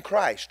placed in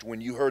Christ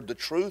when you heard the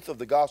truth of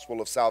the gospel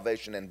of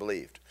salvation and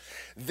believed.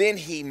 Then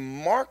he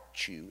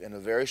marked you in a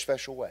very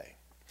special way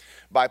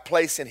by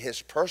placing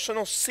his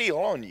personal seal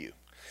on you.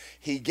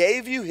 He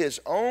gave you his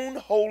own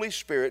Holy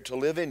Spirit to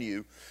live in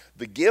you.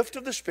 The gift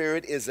of the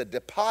Spirit is a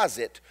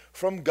deposit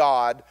from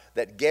God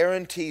that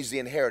guarantees the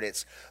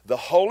inheritance. The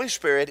Holy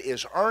Spirit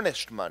is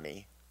earnest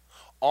money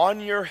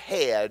on your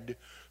head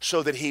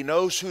so that he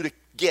knows who to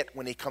get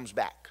when he comes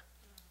back.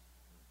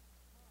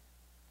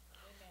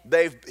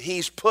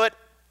 He's put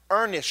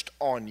earnest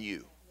on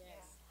you.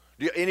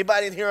 Do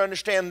anybody in here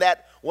understand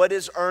that? What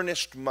is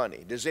earnest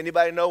money? Does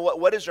anybody know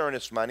what is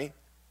earnest money?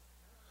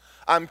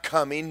 I'm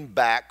coming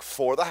back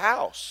for the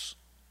house.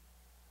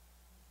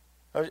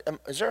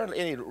 Is there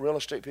any real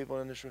estate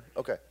people in this room?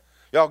 Okay.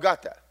 Y'all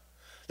got that.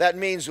 That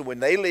means that when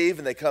they leave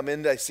and they come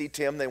in, they see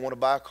Tim, they want to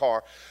buy a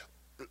car.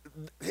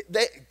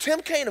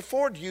 Tim can't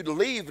afford you to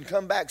leave and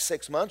come back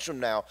 6 months from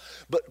now,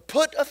 but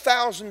put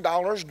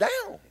 $1,000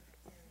 down.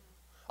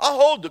 I'll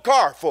hold the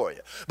car for you,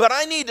 but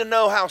I need to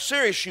know how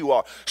serious you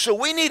are. So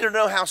we need to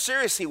know how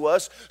serious he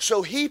was.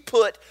 So he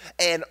put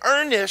an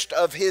earnest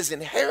of his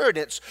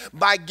inheritance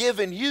by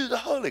giving you the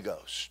Holy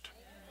Ghost.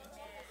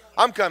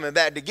 I'm coming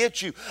back to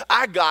get you.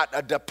 I got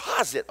a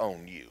deposit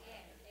on you.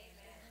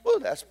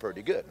 Well, that's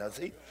pretty good. Now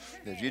see,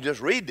 if you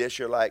just read this,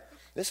 you're like,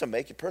 this will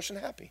make a person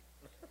happy.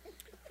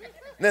 And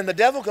then the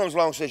devil comes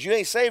along and says, you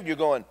ain't saved. You're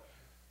going,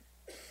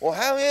 well,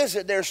 how is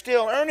it they're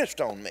still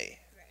earnest on me?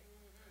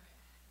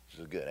 This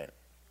is good, ain't it?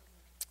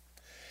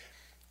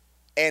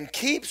 And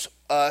keeps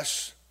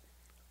us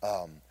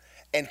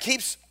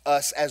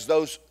as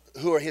those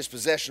who are his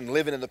possession,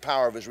 living in the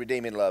power of his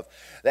redeeming love,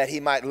 that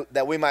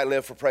we might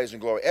live for praise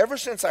and glory. Ever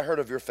since I heard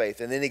of your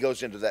faith, and then he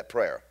goes into that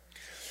prayer.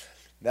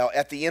 Now,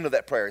 at the end of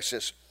that prayer, he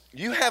says,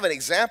 you have an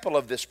example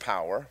of this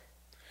power,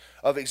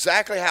 of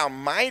exactly how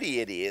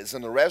mighty it is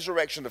in the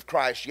resurrection of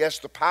Christ. Yes,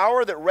 the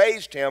power that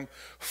raised him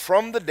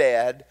from the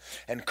dead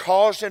and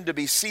caused him to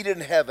be seated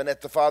in heaven at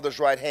the Father's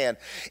right hand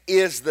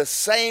is the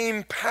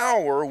same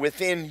power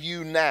within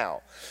you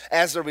now.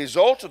 As a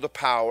result of the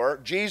power,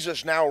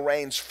 Jesus now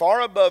reigns far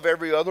above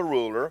every other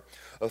ruler,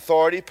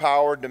 authority,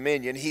 power,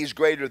 dominion. He's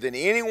greater than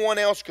anyone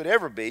else could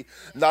ever be,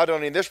 not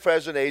only in this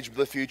present age, but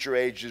the future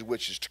ages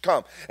which is to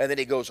come. And then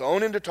he goes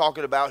on into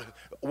talking about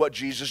what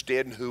Jesus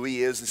did and who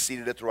he is and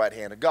seated at the right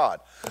hand of God.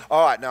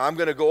 All right, now I'm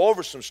going to go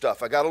over some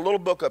stuff. I got a little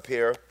book up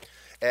here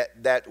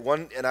at that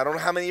one, and I don't know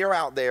how many are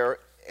out there,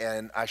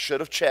 and I should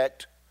have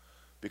checked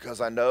because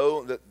I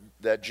know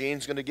that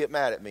Gene's going to get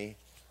mad at me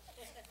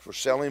for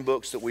selling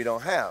books that we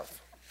don't have.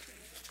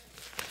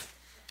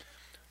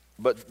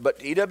 But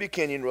E.W.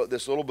 Kenyon wrote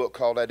this little book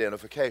called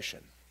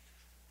Identification.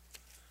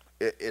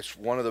 It's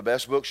one of the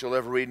best books you'll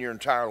ever read in your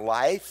entire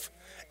life,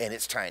 and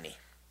it's tiny.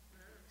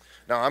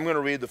 Now, I'm going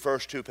to read the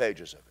first 2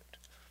 pages of it,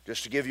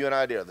 just to give you an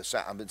idea of the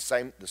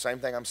same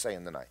thing I'm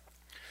saying tonight.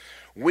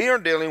 We are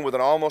dealing with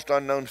an almost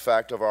unknown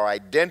fact of our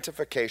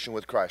identification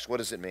with Christ. What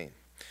does it mean?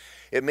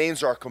 It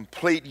means our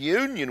complete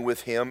union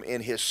with him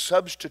in his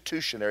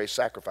substitutionary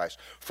sacrifice.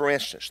 For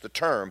instance, the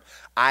term,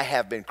 I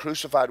have been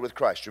crucified with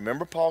Christ.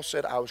 Remember Paul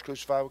said, I was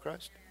crucified with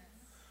Christ?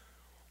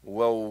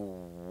 Well,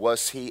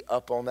 was he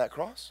up on that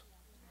cross?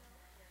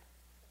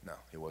 No,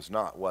 he was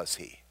not, was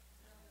he?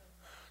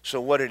 So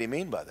what did he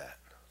mean by that?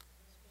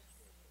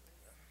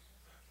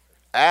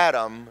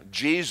 Adam,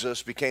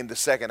 Jesus, became the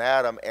second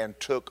Adam and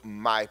took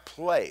my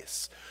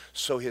place.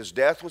 So his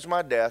death was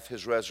my death,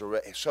 his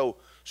resurrection.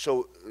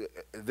 So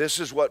this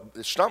is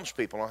what stumps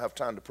people. I don't have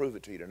time to prove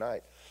it to you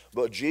tonight.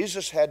 But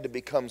Jesus had to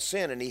become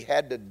sin, and he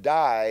had to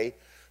die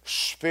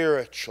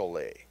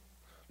spiritually.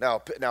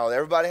 Now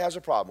everybody has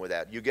a problem with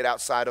that. You get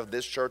outside of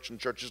this church and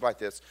churches like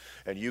this,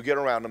 and you get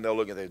around them, they'll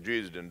look and say,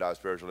 Jesus didn't die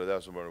spiritually.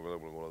 That's blah, blah,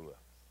 blah, blah, blah.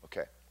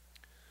 Okay.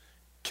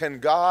 Can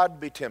God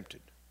be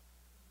tempted?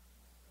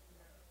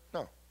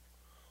 No.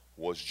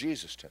 Was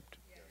Jesus tempted?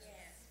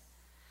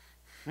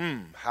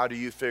 Yes. How do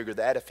you figure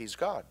that if he's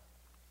God?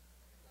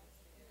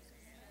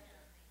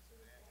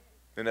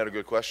 Isn't that a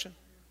good question?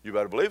 You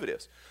better believe it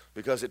is.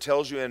 Because it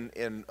tells you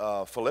in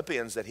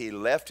Philippians that he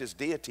left his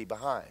deity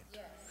behind.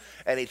 Yes.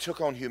 And he took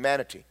on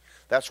humanity.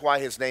 That's why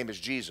his name is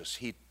Jesus.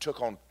 He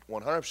took on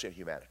 100%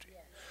 humanity.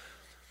 Yes.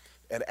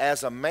 And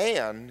as a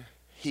man,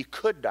 he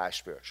could die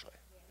spiritually.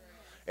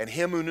 And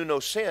him who knew no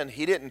sin,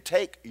 he didn't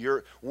take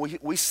your...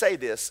 We say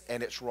this,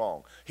 and it's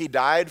wrong. He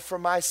died for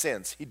my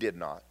sins. He did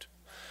not.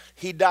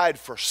 He died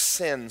for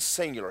sin,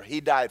 singular.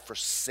 He died for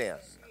sin.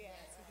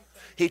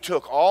 He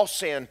took all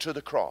sin to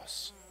the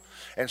cross.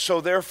 And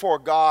so therefore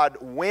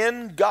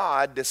when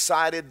God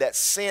decided that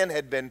sin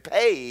had been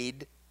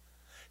paid,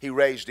 he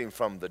raised him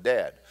from the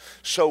dead.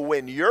 So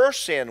when your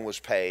sin was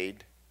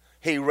paid,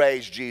 he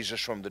raised Jesus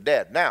from the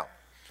dead. Now,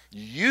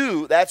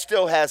 that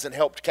still hasn't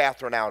helped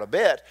Catherine out a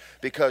bit,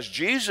 because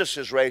Jesus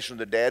is raised from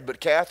the dead,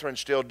 but Catherine's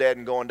still dead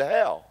and going to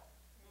hell.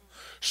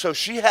 So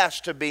she has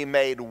to be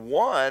made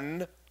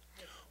one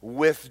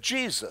with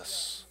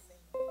Jesus.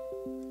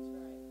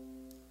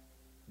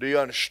 Do you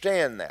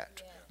understand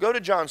that? Go to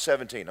John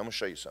 17. I'm going to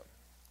show you something.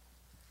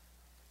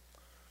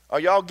 Are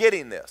y'all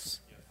getting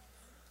this?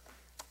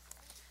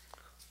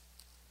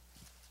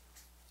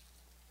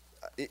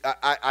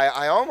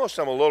 I almost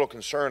am a little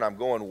concerned I'm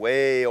going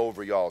way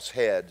over y'all's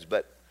heads,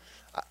 but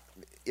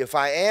if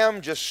I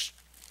am, just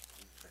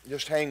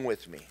hang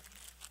with me.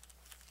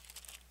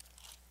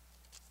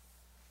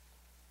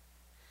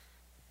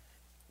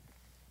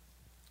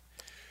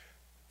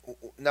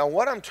 Now,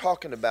 what I'm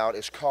talking about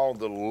is called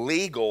the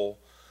legal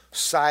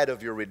side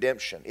of your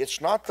redemption.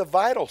 It's not the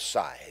vital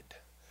side.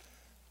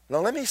 Now,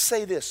 let me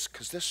say this,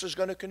 because this is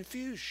going to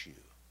confuse you.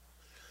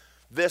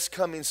 This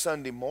coming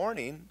Sunday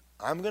morning,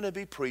 I'm going to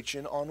be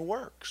preaching on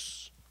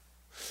works.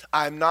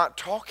 I'm not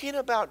talking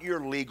about your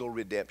legal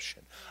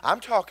redemption. I'm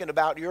talking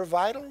about your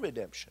vital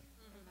redemption.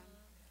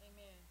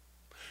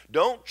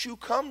 Don't you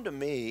come to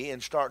me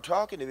and start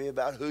talking to me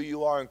about who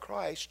you are in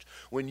Christ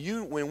when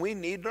we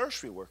need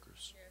nursery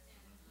workers.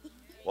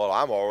 Well,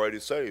 I'm already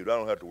saved. I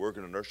don't have to work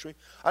in a nursery.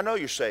 I know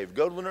you're saved.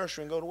 Go to the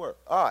nursery and go to work.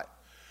 All right.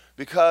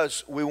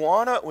 Because we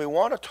want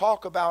to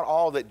talk about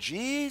all that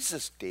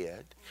Jesus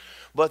did,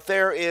 but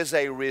there is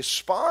a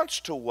response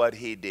to what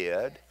he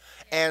did,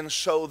 and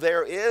so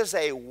there is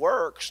a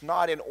works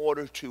not in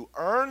order to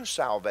earn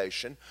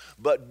salvation,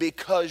 but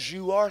because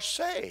you are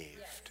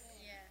saved.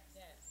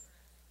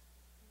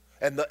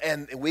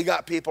 And we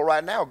got people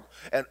right now,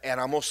 and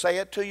I'm going to say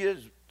it to you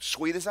as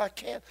sweet as I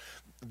can.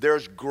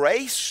 There's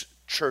grace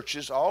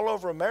churches all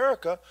over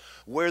America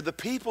where the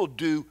people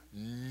do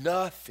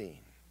nothing.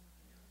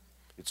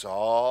 It's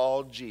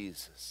all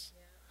Jesus.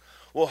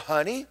 Well,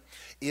 honey,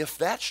 if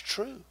that's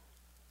true,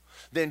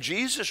 then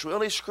Jesus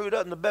really screwed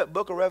up in the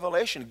book of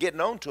Revelation,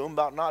 getting on to him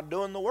about not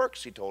doing the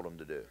works he told him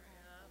to do.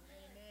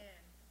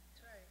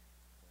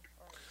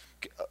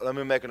 Let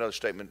me make another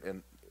statement,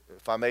 and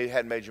if I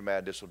hadn't made you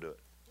mad, this will do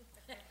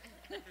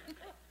it.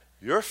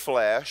 Your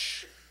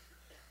flesh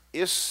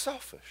is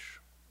selfish.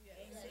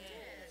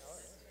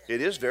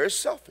 It is very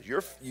selfish.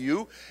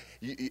 You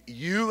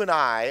and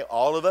I,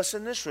 all of us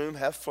in this room,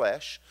 have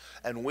flesh,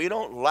 and we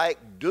don't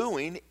like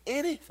doing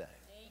anything.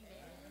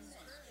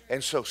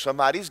 And so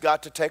somebody's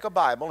got to take a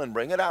Bible and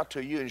bring it out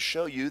to you and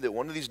show you that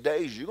one of these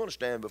days you're going to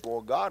stand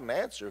before God and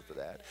answer for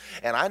that.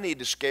 And I need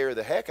to scare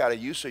the heck out of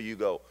you so you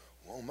go,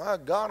 oh my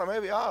God,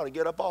 maybe I ought to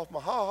get up off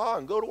my ha-ha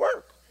and go to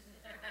work.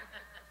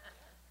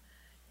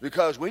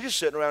 Because we're just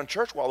sitting around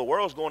church while the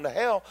world's going to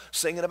hell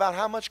singing about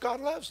how much God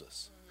loves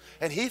us.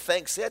 And he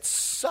thinks it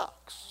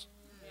sucks.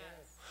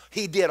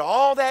 He did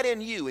all that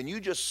in you, and you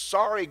just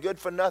sorry, good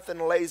for nothing,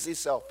 lazy,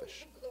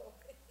 selfish.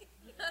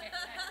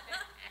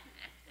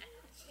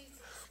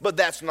 But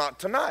that's not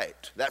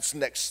tonight. That's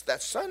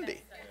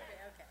Sunday.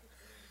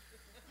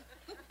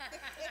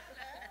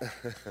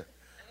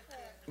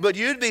 But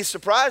you'd be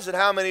surprised at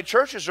how many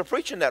churches are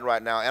preaching that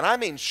right now. And I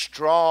mean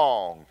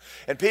strong.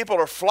 And people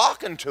are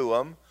flocking to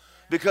them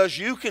because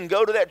you can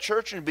go to that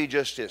church and be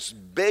just as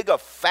big a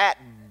fat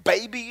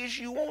baby as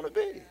you want to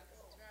be.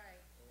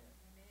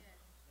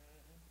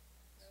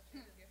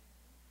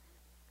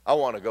 I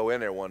want to go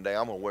in there one day.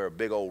 I'm going to wear a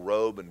big old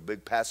robe and a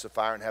big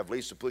pacifier and have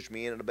Lisa push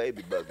me in a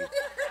baby buggy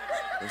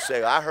and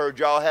say, I heard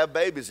y'all have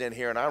babies in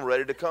here and I'm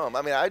ready to come.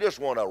 I mean, I just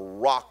want to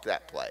rock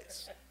that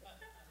place.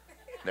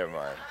 Never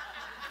mind.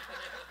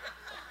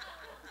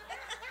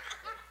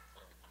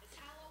 It's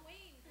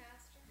Halloween,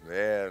 Pastor.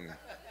 Man,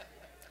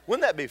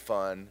 wouldn't that be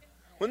fun?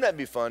 Wouldn't that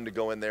be fun to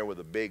go in there with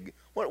a big,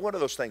 what are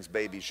those things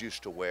babies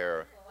used to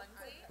wear?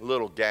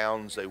 Little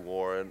gowns they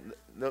wore. And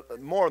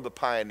more of the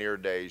pioneer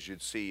days,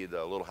 you'd see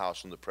the Little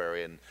House on the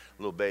Prairie, and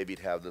little baby'd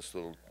have this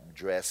little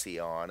dressy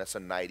on. That's a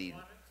nighty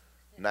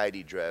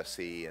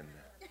dressy, and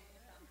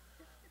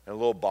a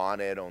little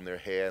bonnet on their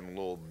head, and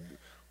a little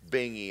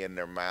bingy in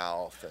their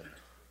mouth. And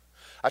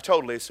I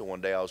told Lisa one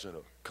day I was going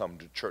to come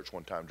to church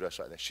one time dressed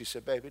like that. She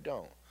said, baby,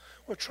 don't.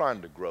 We're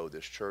trying to grow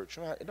this church.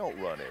 Don't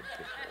run it.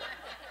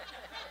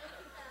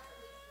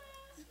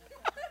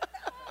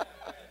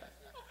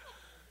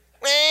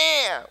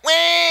 Wah,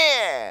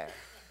 wah.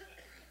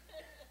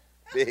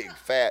 Big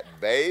fat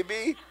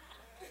baby.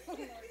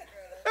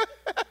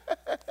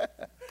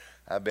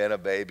 I've been a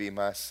baby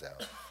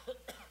myself.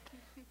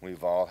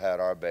 We've all had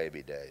our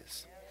baby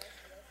days.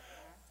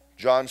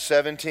 John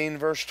 17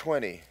 verse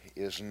 20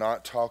 is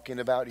not talking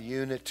about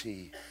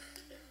unity.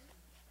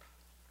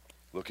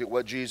 Look at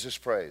what Jesus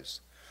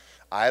prays.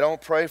 I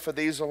don't pray for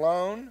these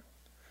alone,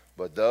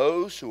 but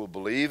those who will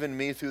believe in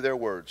me through their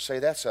words. Say,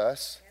 that's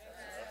us.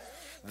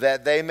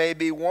 That they may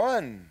be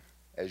one,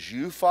 as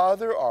you,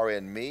 Father, are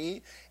in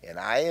me, and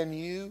I in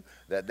you,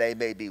 that they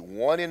may be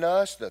one in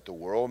us, that the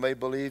world may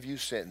believe you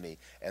sent me.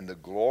 And the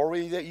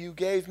glory that you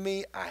gave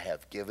me, I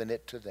have given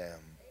it to them.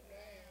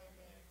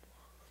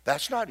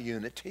 That's not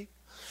unity.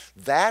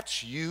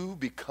 That's you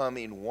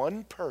becoming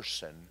one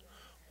person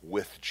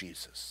with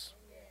Jesus.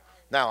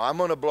 Now, I'm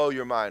going to blow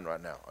your mind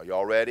right now. Are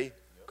y'all ready?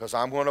 Because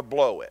I'm going to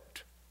blow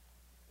it.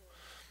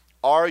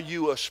 Are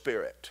you a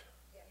spirit?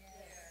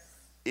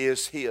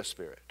 Is he a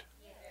spirit?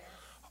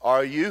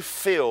 Are you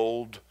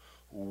filled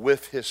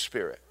with his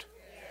spirit?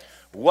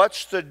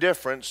 What's the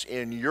difference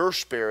in your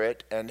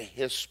spirit and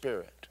his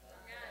spirit?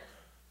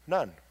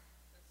 None.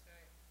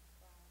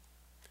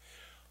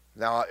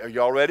 Now, are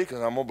y'all ready? Because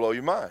I'm going to blow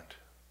your mind.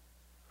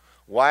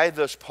 Why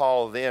does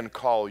Paul then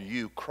call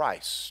you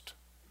Christ?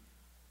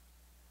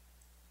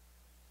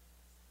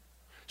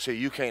 See,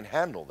 you can't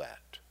handle that.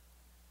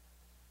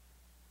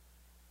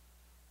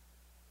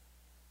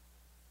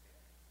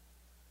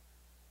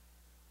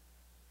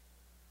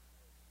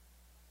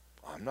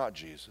 I'm not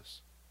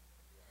Jesus.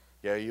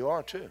 Yeah, you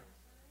are too.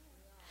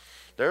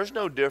 There's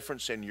no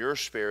difference in your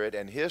spirit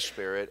and his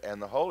spirit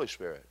and the Holy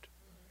Spirit.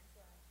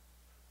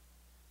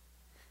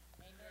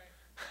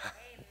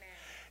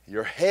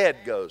 Your head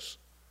goes,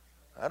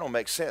 that don't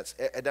make sense.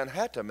 It doesn't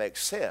have to make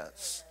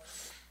sense.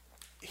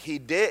 He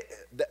did.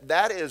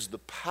 That is the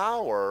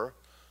power,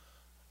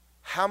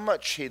 how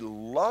much he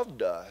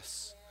loved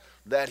us,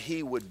 that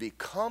he would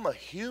become a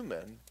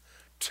human,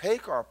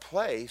 take our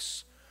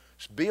place,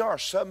 be our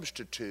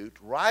substitute,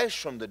 rise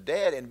from the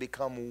dead, and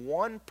become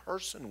one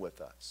person with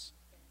us.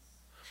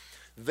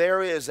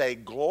 There is a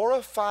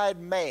glorified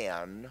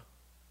man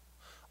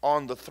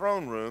on the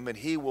throne room, and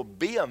he will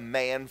be a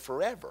man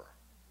forever.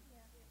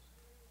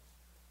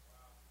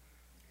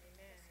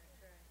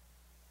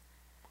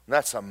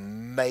 That's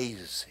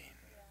amazing.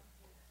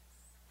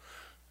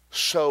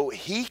 So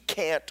he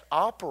can't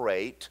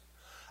operate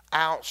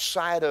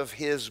outside of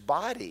his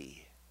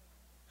body.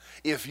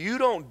 If you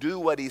don't do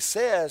what he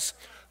says,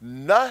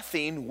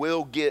 nothing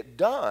will get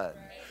done.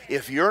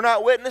 If you're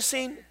not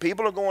witnessing,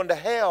 people are going to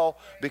hell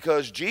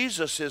because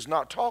Jesus is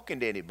not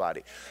talking to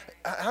anybody.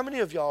 How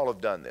many of y'all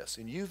have done this?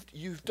 And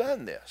you've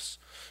done this.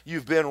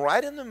 You've been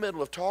right in the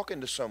middle of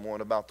talking to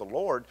someone about the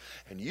Lord,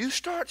 and you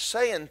start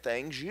saying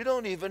things you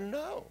don't even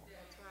know.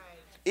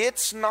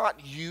 It's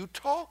not you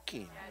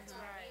talking.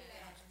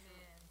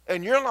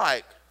 And you're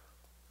like,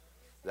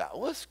 that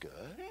was good.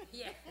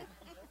 Yeah.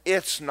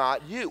 It's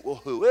not you.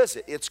 Well, who is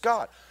it? It's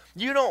God.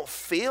 You don't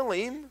feel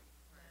him.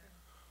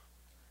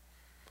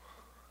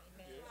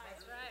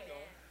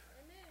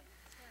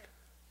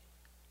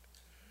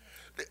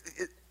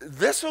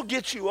 This will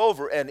get you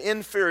over an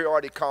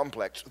inferiority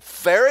complex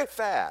very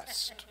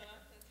fast.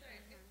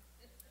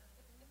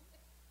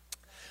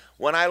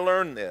 When I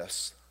learned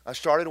this, I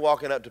started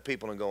walking up to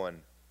people and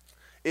going,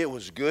 it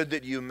was good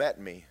that you met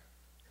me.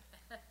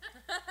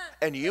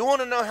 And you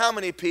want to know how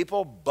many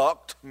people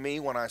bucked me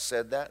when I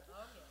said that?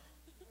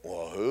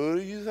 Well, who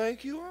do you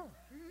think you are?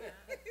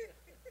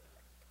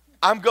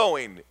 I'm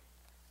going,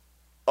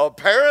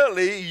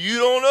 apparently you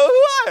don't know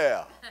who I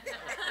am.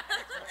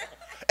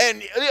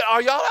 And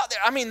are y'all out there?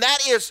 I mean, that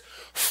is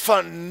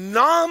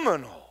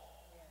phenomenal.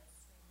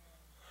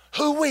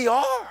 Who we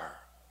are.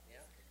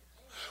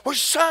 We're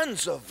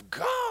sons of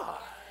God.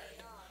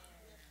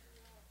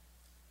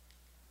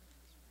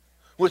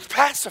 With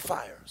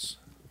pacifiers.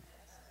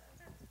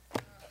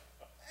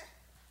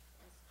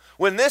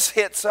 When this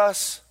hits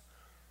us,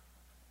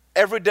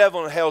 every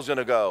devil in hell is going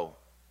to go,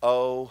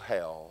 oh,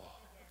 hell.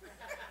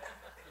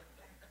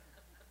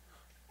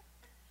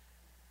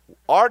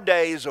 Our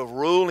days of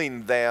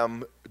ruling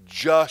them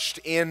just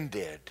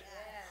ended.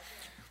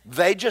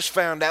 They just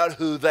found out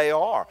who they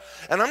are.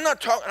 And I'm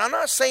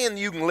not saying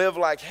you can live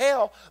like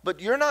hell, but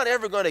you're not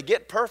ever going to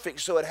get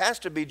perfect, so it has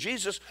to be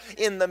Jesus.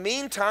 In the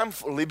meantime,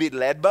 be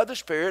led by the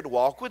Spirit,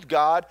 walk with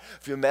God.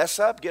 If you mess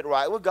up, get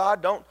right with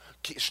God. Don't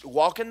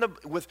walk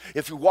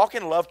if you walk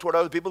in love toward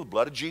other people, the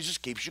blood of Jesus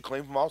keeps you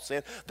clean from all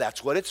sin.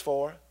 That's what it's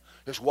for.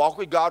 Just walk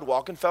with God,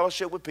 walk in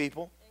fellowship with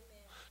people.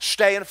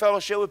 Stay in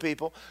fellowship with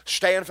people,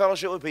 stay in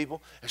fellowship with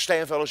people, and stay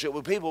in fellowship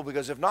with people,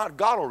 because if not,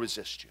 God will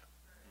resist you.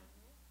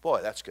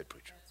 Boy, that's good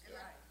preaching.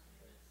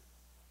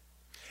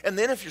 And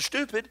then if you're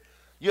stupid,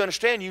 you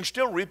understand you can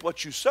still reap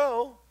what you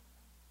sow.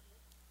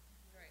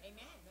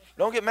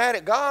 Don't get mad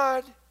at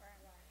God.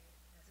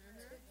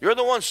 You're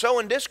the one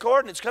sowing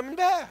discord and it's coming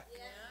back.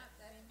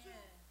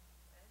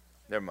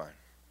 Never mind.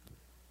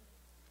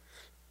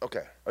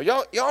 Okay.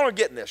 Y'all are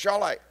getting this. Y'all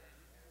like,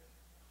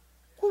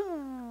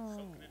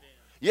 whoo.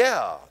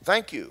 Yeah,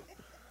 thank you.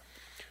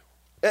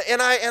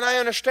 And I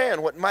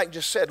understand what Mike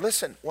just said.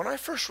 Listen, when I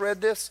first read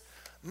this,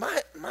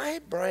 my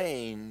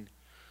brain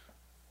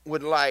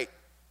would like,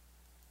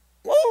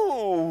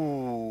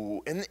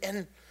 whoa,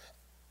 and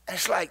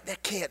it's like,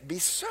 that can't be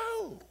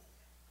so.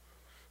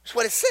 That's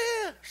what it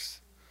says.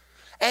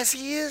 As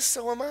he is,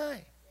 so am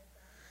I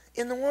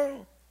in the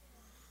world.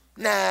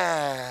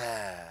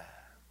 Nah,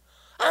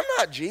 I'm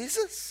not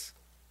Jesus.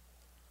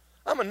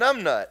 I'm a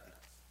numbnut.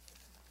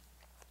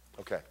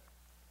 Okay.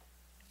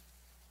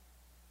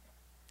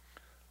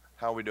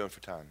 How are we doing for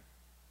time?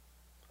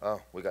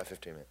 Oh, we got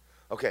 15 minutes.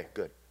 Okay,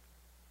 good.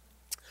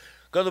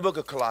 Go to the book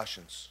of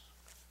Colossians.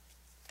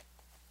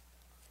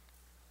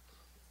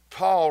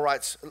 Paul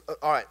writes,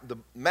 all right,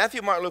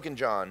 Matthew, Mark, Luke, and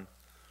John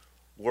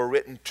were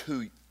written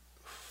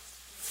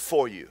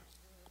for you.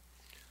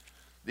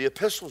 The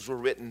epistles were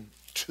written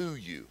to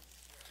you.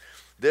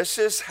 This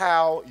is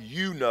how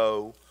you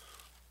know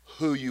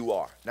who you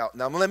are. Now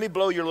let me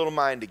blow your little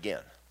mind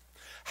again.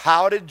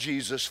 How did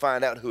Jesus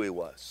find out who he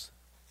was?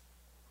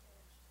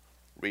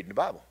 Reading the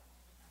Bible.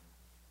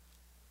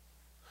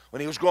 When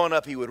he was growing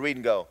up, he would read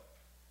and go,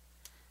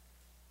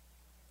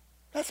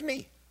 that's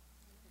me.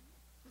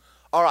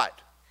 All right.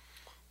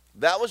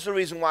 That was the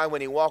reason why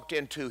when he walked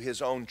into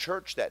his own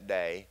church that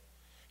day,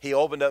 he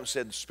opened up and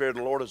said, the Spirit of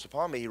the Lord is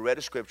upon me. He read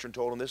a scripture and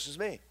told him, this is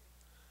me.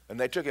 And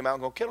they took him out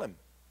and go kill him.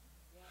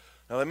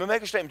 Now let me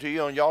make a statement to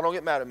you, and y'all don't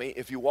get mad at me.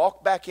 If you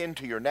walk back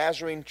into your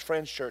Nazarene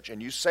Friends church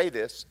and you say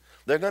this,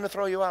 they're going to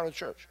throw you out of the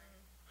church.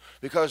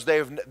 Because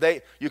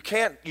you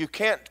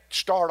can't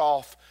start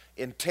off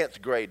in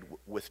 10th grade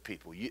with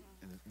people.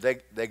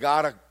 They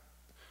got to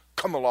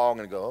come along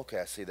and go, okay,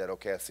 I see that,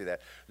 okay, I see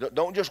that.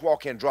 Don't just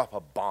walk in and drop a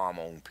bomb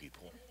on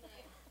people.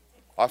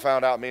 I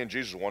found out me and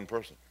Jesus are one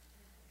person.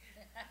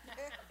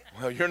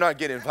 Well, you're not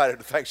getting invited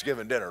to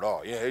Thanksgiving dinner at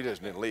all. Yeah, he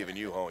just didn't leaving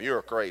you home.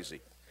 You're crazy.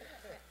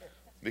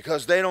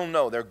 Because they don't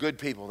know. They're good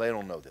people. They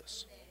don't know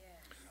this.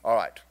 All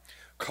right.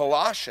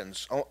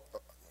 Colossians,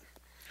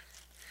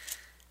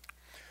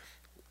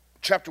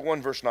 chapter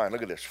 1, verse 9.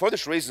 Look at this. For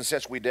this reason,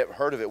 since we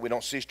heard of it, we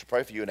don't cease to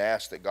pray for you and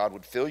ask that God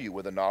would fill you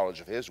with the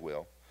knowledge of his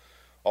will,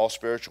 all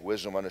spiritual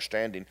wisdom,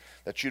 understanding,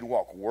 that you'd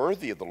walk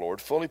worthy of the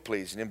Lord, fully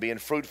pleasing him, being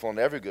fruitful in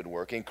every good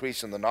work,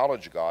 increasing the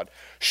knowledge of God,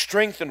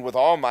 strengthened with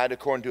all might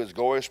according to his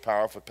glorious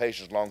power, for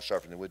patience,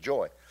 long-suffering, and with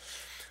joy.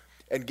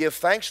 And give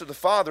thanks to the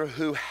Father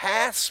who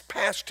has,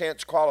 past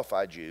tense,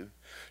 qualified you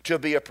to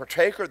be a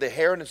partaker of the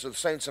inheritance of the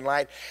saints in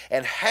light,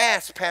 and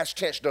has, past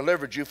tense,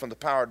 delivered you from the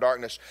power of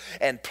darkness,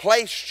 and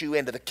placed you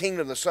into the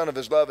kingdom of the Son of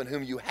his love, in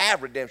whom you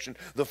have redemption,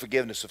 the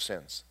forgiveness of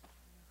sins.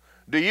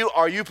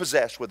 Are you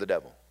possessed with the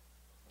devil?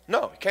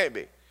 No, it can't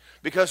be.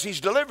 Because he's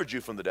delivered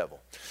you from the devil.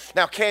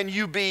 Now, can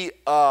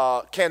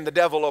the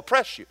devil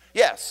oppress you?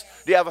 Yes.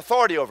 Do you have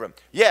authority over him?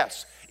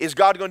 Yes. Is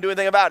God going to do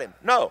anything about him?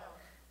 No.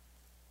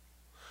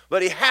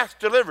 but he hath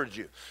delivered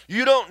you.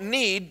 You don't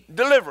need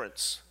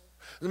deliverance.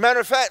 As a matter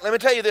of fact, let me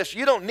tell you this,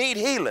 you don't need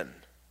healing.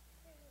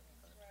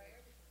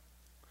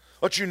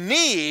 What you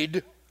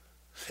need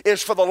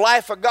is for the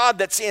life of God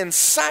that's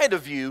inside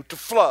of you to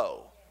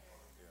flow.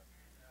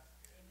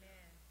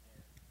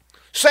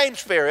 Same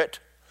Spirit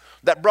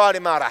that brought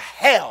him out of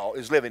hell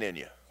is living in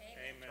you.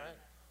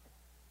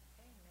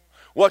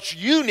 What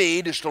you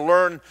need is to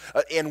learn,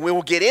 and we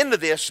will get into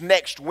this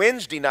next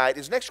Wednesday night.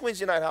 Is next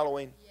Wednesday night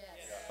Halloween? Yes.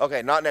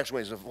 Okay, not next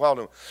Wednesday.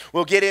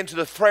 We'll get into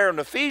the prayer in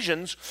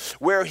Ephesians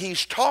where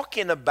he's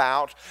talking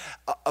about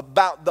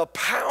the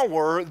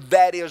power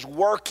that is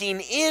working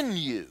in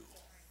you.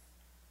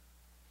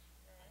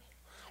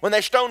 When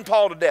they stoned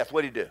Paul to death,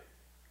 what did he do?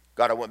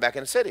 God, I went back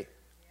in the city.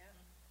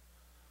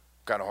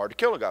 Kind of hard to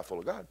kill a guy full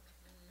of God.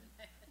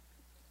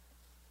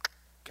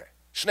 Okay.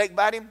 Snake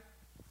bite him?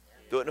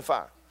 Do it in the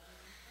fire.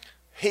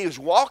 He was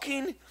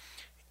walking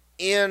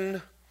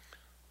in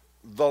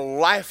the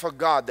life of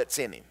God that's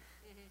in him.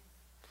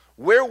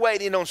 We're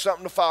waiting on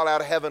something to fall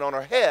out of heaven on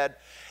our head,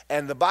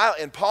 and the Bible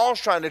and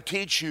Paul's trying to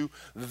teach you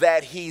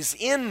that he's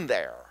in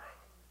there.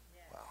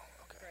 Wow,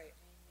 okay.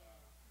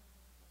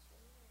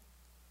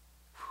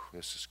 Whew,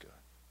 this is good.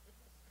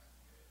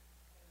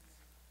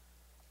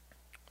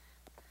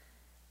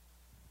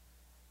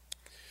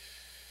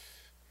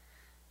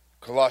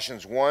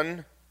 Colossians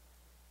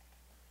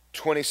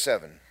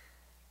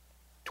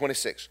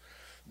 1:26.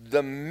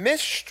 The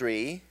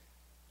mystery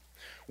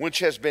which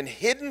has been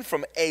hidden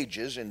from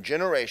ages and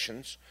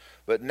generations,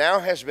 but now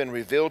has been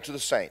revealed to the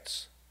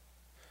saints.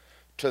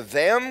 To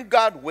them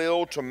God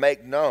willed to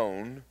make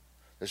known,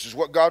 this is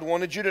what God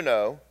wanted you to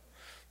know,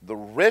 the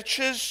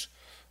riches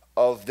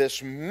of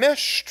this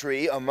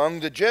mystery among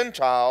the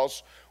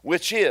Gentiles,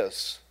 which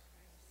is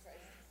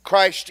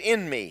Christ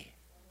in me,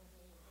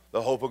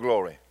 the hope of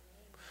glory.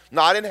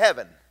 Not in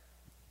heaven.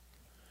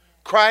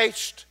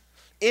 Christ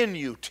in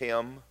you,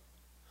 Tim.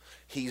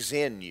 He's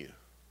in you.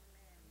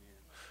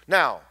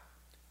 Now,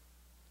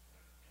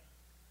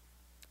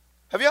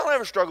 have y'all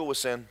ever struggled with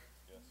sin?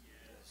 Yes.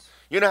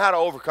 You know how to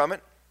overcome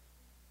it?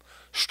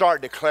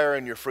 Start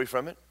declaring you're free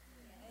from it.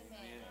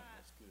 Amen.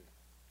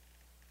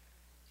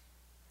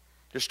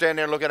 Just stand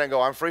there and look at it and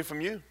go, I'm free from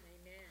you. Amen.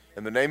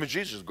 In the name of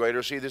Jesus, greater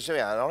is he that's in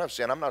me. I don't have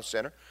sin. I'm not a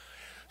sinner.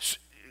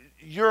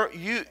 You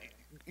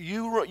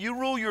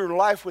rule your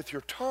life with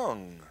your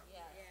tongue.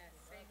 Yes.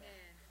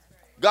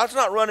 God's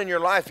not running your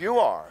life. You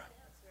are.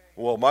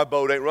 Well, my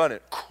boat ain't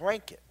running.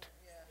 Crank it.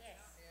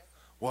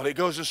 Well, it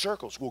goes in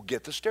circles. We'll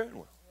get the steering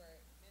wheel.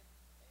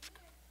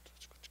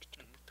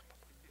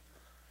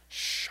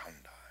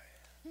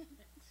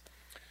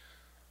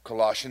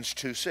 Colossians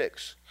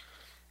 2:6.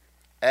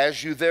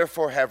 As you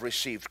therefore have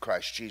received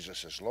Christ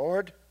Jesus as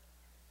Lord,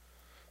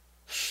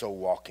 so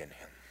walk in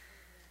him.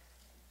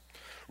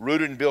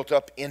 Rooted and built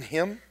up in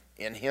him,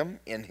 in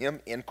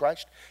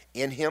Christ,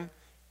 in him,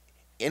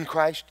 in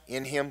Christ,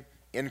 in him,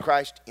 in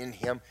Christ, in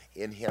him,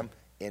 in him,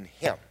 in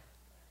him.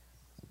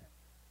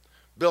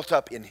 Built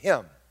up in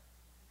him.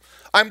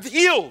 I'm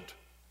healed.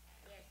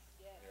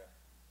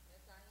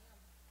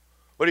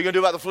 What are you going to do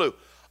about the flu?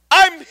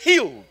 I'm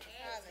healed.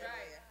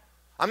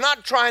 I'm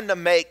not trying to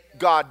make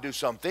God do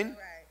something.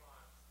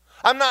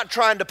 I'm not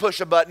trying to push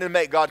a button and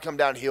make God come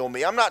down and heal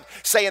me. I'm not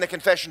saying a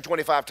confession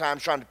 25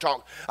 times trying to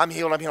talk. I'm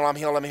healed, I'm healed, I'm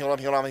healed, I'm healed, I'm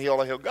healed, I'm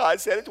healed, I'm healed.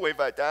 God said it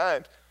 25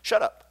 times.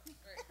 Shut up.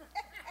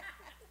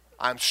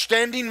 I'm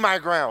standing my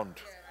ground.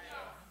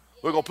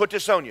 We're going to put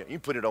this on you. You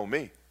put it on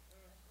me.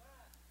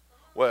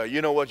 Well,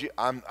 you know what?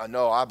 I'm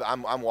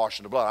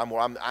washing the blood.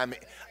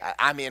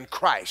 I'm in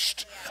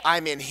Christ.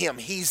 I'm in him.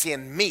 He's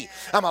in me.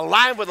 I'm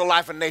alive with the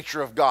life and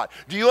nature of God.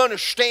 Do you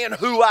understand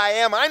who I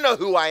am? I know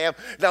who I am.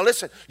 Now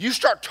listen, you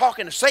start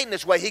talking to Satan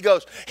this way,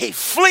 he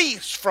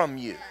flees from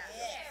you.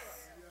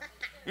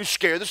 You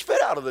scare the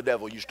spit out of the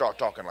devil. You start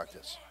talking like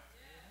this.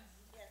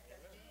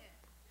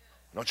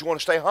 Don't you want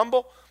to stay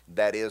humble?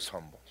 That is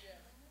humble.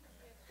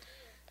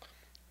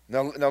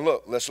 Now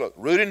look, let's look.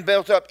 Rooted and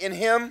built up in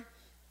him.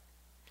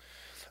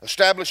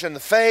 Established in the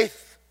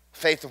faith.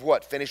 Faith of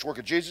what? Finished work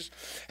of Jesus.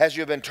 As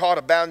you have been taught,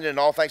 abounding in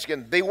all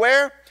thanksgiving.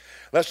 Beware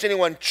lest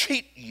anyone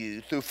cheat you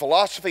through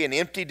philosophy and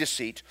empty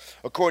deceit,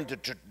 according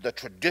to the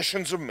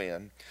traditions of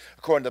men,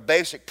 according to the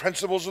basic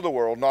principles of the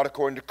world, not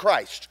according to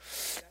Christ.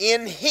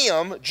 In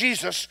him,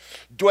 Jesus,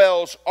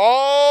 dwells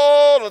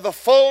all of the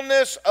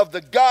fullness of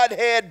the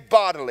Godhead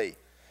bodily.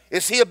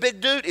 Is he a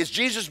big dude? Is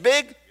Jesus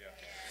big?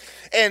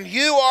 Yeah. And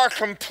you are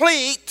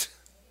complete.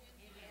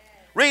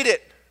 Read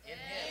it.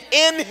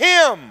 In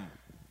him.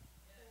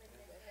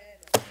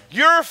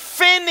 You're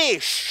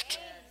finished.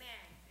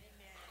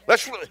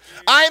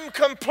 I'm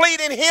complete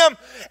in him,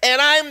 and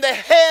I'm the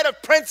head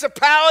of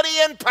principality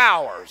and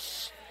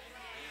powers.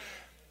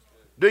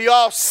 Do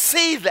y'all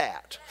see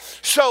that?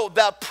 So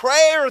the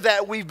prayer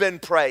that we've been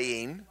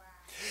praying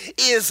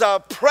is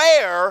a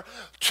prayer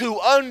to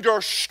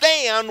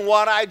understand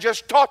what I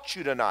just taught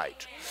you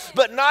tonight.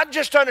 But not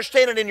just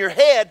understand it in your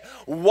head,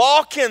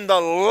 walk in the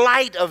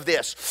light of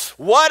this.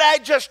 What I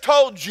just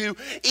told you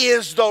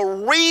is the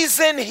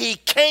reason he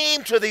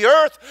came to the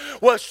earth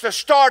was to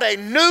start a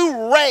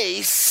new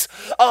race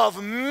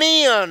of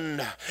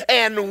men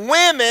and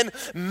women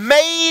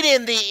made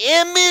in the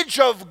image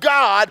of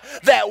God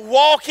that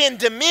walk in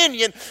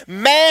dominion.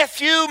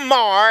 Matthew,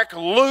 Mark,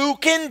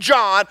 Luke, and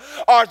John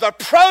are the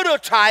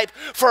prototype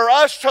for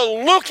us to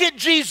look at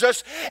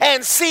Jesus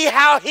and see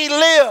how he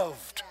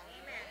lived.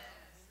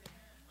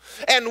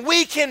 And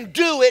we can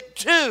do it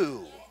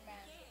too.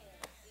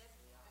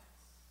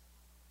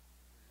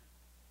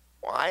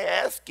 Well, I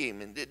asked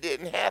him and it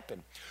didn't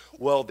happen.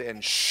 Well,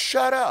 then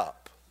shut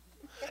up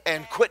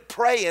and quit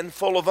praying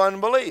full of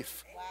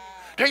unbelief.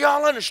 Do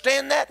y'all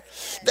understand that?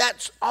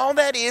 That's all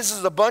that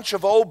is a bunch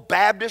of old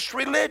Baptist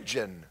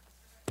religion.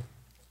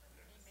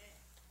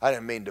 I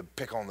didn't mean to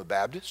pick on the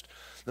Baptist.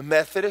 The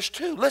Methodist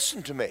too.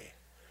 Listen to me.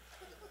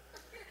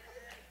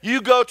 You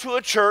go to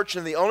a church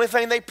and the only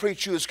thing they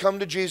preach you is come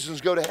to Jesus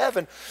and go to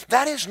heaven.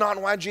 That is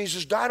not why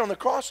Jesus died on the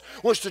cross,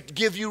 was to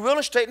give you real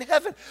estate in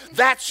heaven.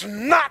 That's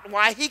not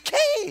why he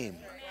came.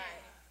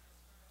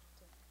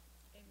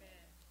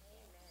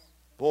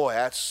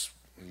 Boy,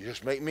 you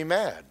just make me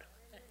mad.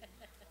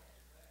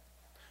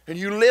 And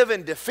you live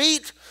in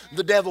defeat.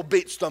 The devil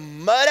beats the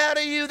mud out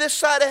of you this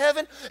side of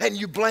heaven, and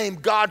you blame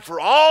God for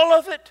all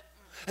of it.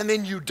 And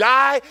then you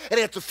die, and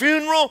at the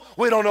funeral,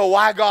 we don't know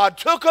why God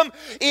took them.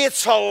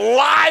 It's a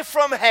lie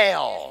from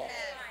hell.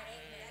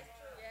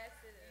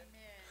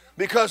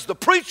 Because the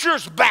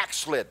preacher's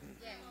backslidden.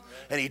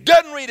 And he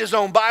doesn't read his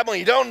own Bible, and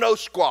he don't know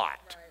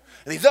squat.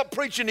 And he's up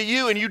preaching to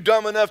you, and you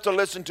dumb enough to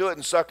listen to it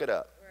and suck it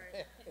up.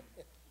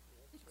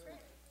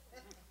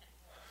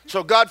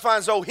 So God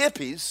finds old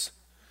hippies,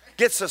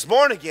 gets us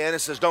born again, and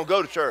says, don't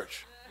go to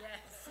church.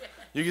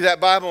 You get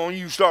that Bible, and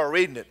you start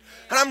reading it.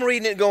 And I'm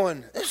reading it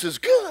going, this is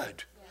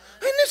good.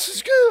 And this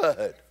is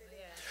good.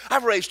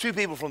 I've raised 2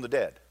 people from the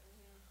dead.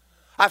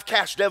 I've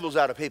cast devils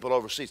out of people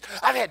overseas.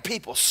 I've had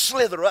people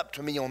slither up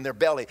to me on their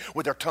belly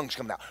with their tongues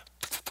coming out.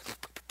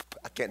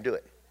 I can't do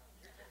it.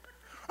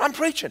 I'm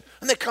preaching,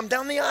 and they come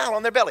down the aisle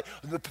on their belly.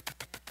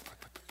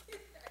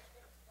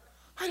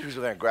 I just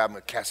go there and grab them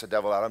and cast the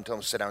devil out. I'm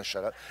telling them to sit down and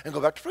shut up and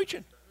go back to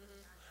preaching.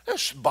 It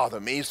doesn't bother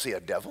me to see a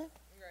devil.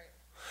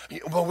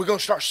 Well, we're going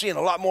to start seeing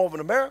a lot more of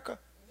in America.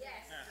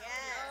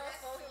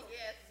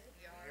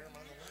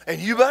 And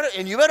you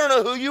better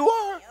know who you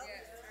are.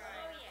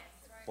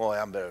 Boy,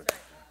 I'm better.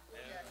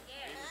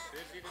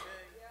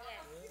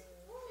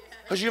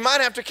 Because you might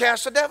have to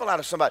cast the devil out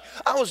of somebody.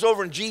 I was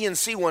over in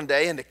GNC one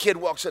day, and the kid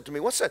walks up to me.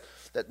 What's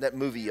that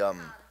movie,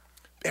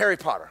 Harry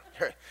Potter?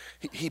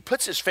 He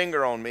puts his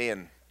finger on me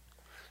and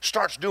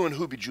starts doing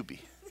hoobie-joobie.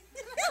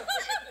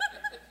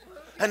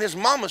 And his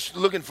mama's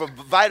looking for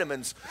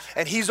vitamins,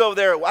 and he's over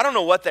there. I don't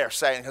know what they're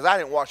saying because I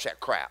didn't watch that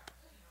crap.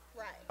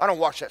 I don't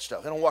watch that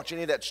stuff. I don't watch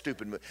any of that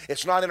stupid movie.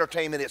 It's not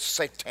entertainment. It's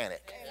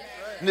satanic.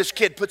 And this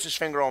kid puts his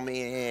finger on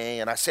me,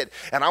 and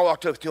I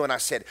walked up to him and I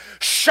said,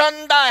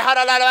 Shandai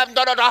Handara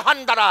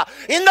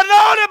in the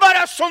Lord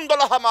of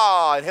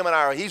Sundalahama. And him and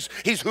I, he's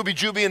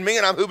hoobie-joobie me,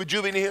 and I'm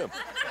hoobie-joobie him.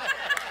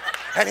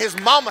 And his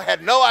mama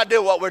had no idea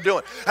what we're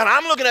doing. And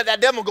I'm looking at that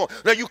devil going,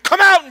 now you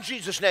come out in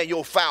Jesus' name, you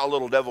old foul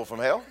little devil from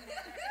hell.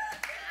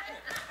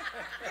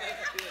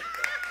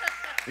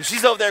 And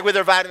she's over there with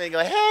her vitamin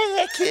going,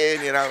 hey,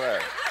 kid,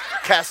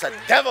 cast a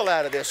devil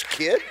out of this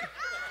kid.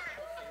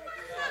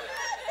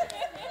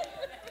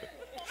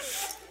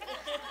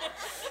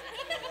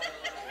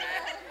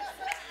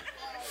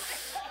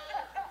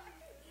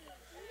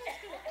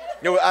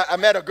 I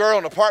met a girl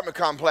in an apartment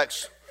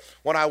complex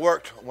when I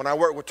worked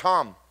with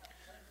Tom.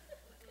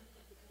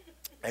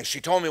 And she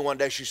told me one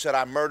day, she said,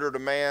 I murdered a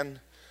man.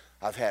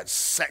 I've had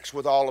sex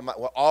with all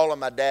of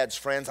my dad's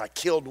friends. I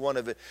killed one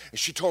of it. And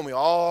she told me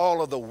all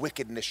of the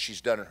wickedness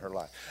she's done in her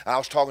life. And I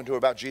was talking to her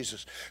about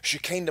Jesus. She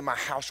came to my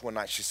house one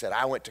night. She said,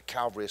 I went to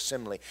Calvary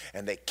Assembly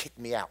and they kicked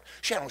me out.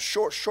 She had on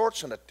short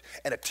shorts and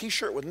a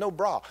T-shirt with no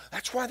bra.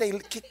 That's why they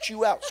kicked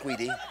you out,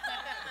 sweetie.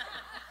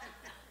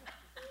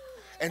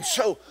 And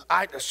so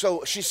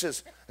she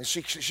says, and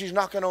she's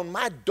knocking on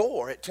my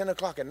door at 10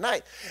 o'clock at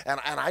night. And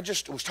I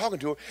just was talking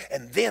to her,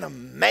 and then a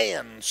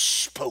man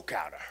spoke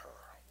out of her.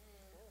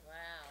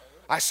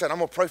 I said, I'm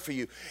going to pray for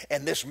you.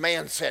 And this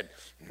man said,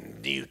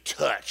 you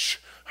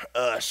touch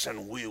us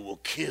and we will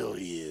kill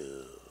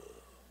you.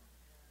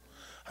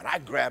 And I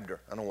grabbed her.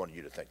 I don't want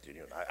you to think that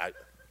I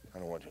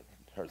don't want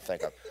her to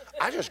think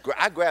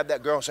I grabbed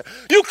that girl and said,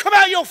 you come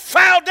out, you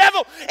foul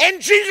devil,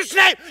 in Jesus'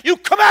 name, you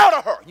come out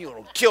of her. You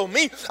don't kill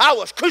me. I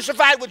was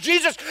crucified with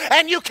Jesus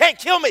and you can't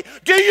kill me.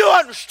 Do you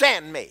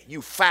understand me,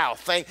 you foul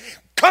thing?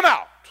 Come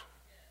out.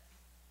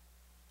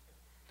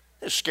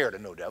 They're scared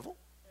of no devil.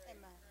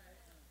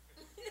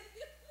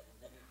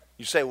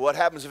 You say, what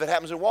happens if it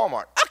happens at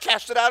Walmart? I'll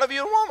cast it out of you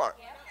in Walmart.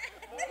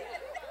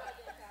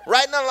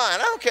 Right in the line. I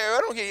don't care. I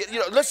don't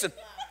care. Listen.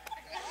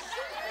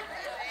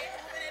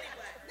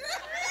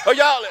 Oh,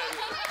 y'all.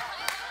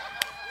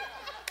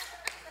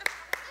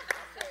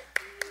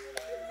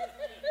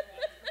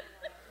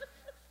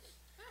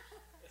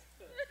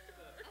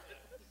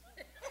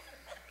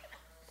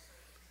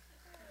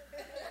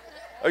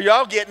 Are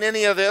y'all getting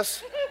any of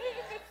this?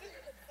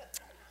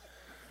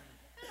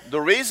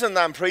 The reason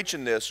I'm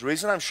preaching this, the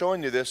reason I'm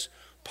showing you this,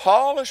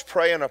 Paul is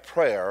praying a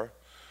prayer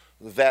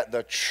that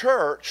the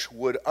church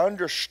would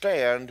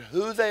understand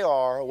who they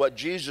are, what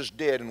Jesus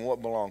did, and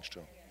what belongs to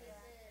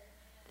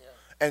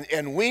them.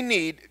 And we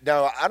need,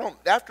 now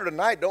after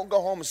tonight, don't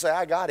go home and say,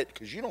 I got it,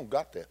 because you don't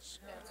got this.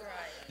 That's right.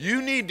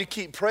 You need to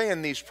keep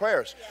praying these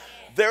prayers.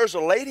 There's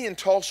a lady in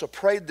Tulsa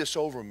prayed this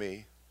over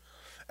me,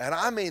 and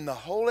I mean the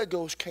Holy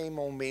Ghost came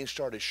on me and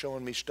started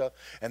showing me stuff.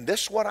 And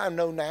this, what I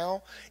know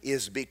now,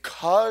 is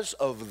because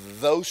of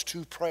those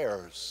two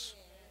prayers.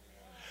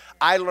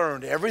 I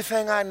learned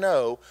everything I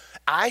know.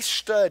 I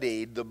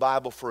studied the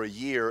Bible for a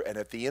year, and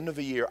at the end of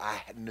a year,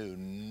 I knew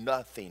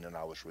nothing that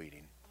I was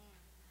reading.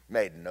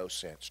 Made no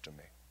sense to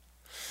me.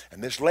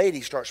 And this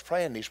lady starts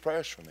praying these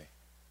prayers for me.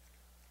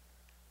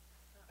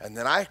 And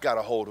then I got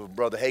a hold of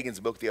Brother Hagin's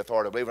book, The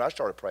Authority of Believing, and I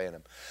started praying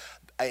them.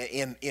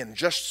 In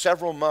just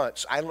several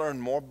months, I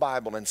learned more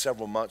Bible in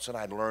several months than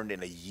I'd learned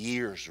in a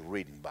year's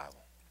reading Bible.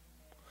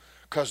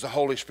 Because the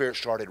Holy Spirit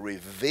started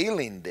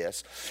revealing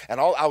this. And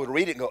I would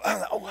read it and go,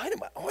 oh, wait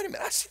a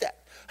minute, I see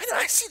that.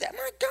 I see that.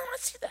 My God, I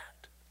see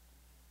that.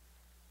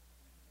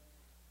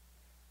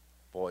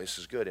 Boy, this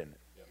is good, isn't it?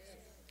 Yes.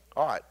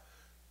 All right.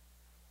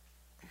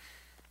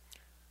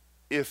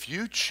 If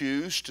you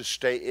choose to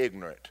stay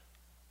ignorant,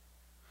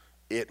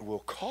 it will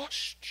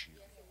cost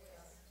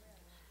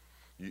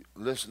you.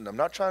 Listen, I'm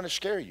not trying to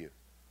scare you.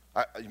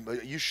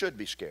 You should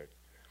be scared.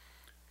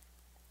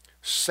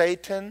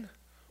 Satan,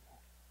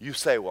 you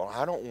say, well,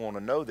 I don't want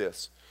to know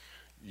this.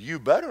 You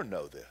better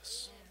know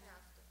this.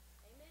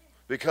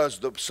 Because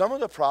some of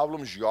the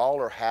problems y'all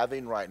are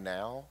having right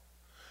now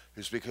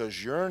is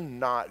because you're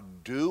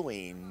not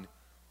doing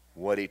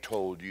what he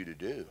told you to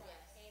do.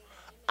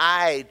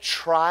 I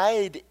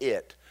tried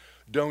it.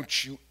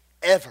 Don't you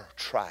ever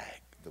try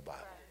the Bible.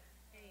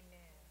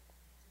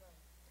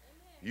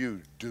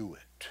 You do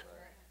it.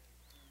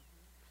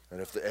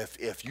 And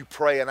if you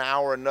pray an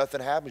hour and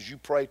nothing happens, you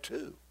pray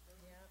too.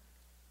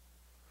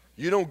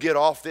 You don't get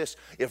off this.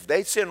 If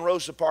they send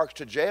Rosa Parks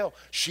to jail,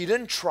 she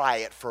didn't try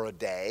it for a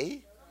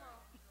day.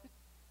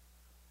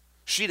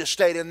 She'd have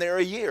stayed in there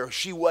a year.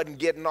 She wasn't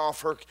getting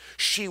off her.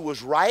 She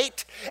was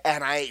right,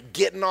 and I ain't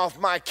getting off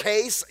my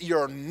case.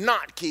 You're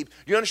not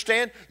you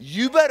understand?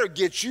 You better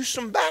get you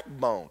some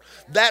backbone.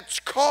 That's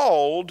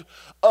called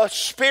a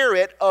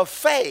spirit of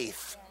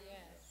faith.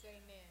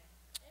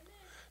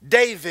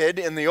 David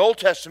in the Old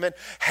Testament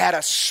had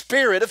a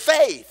spirit of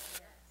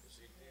faith.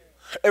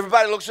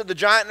 Everybody looks at the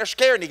giant and they're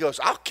scared, and he goes,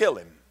 I'll kill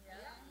him.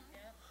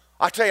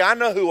 I tell you, I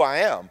know who I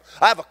am.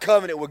 I have a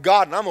covenant with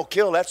God, and I'm going to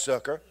kill that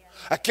sucker.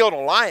 I killed a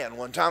lion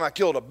one time. I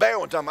killed a bear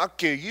one time. I'll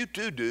kill you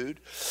too,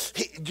 dude.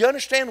 Do you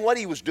understand what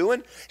he was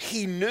doing?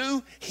 He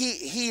knew,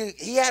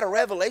 he had a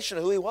revelation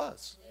of who he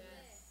was.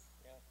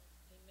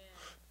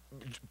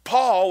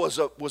 Paul was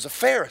a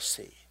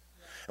Pharisee.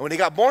 And when he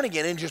got born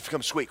again and just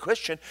become a sweet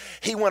Christian,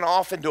 he went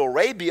off into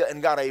Arabia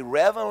and got a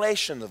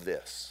revelation of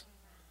this.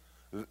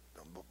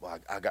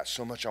 I got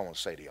so much I want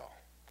to say to y'all.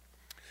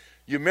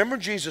 You remember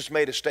Jesus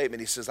made a statement.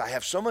 He says, I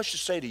have so much to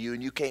say to you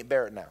and you can't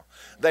bear it now.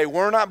 They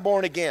were not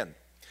born again.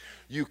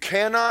 You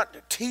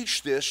cannot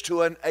teach this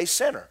to a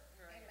sinner.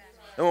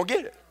 And we'll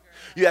get it.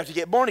 You have to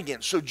get born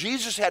again. So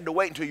Jesus had to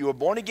wait until you were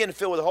born again and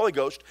filled with the Holy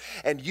Ghost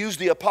and use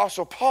the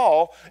Apostle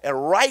Paul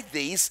and write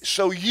these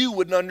so you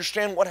would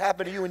understand what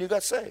happened to you when you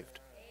got saved.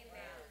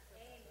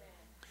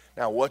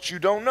 Now, what you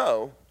don't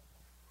know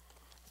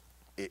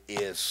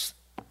is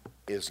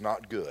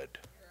not good.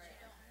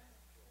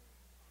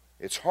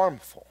 It's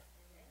harmful.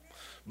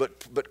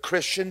 But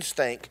Christians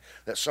think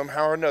that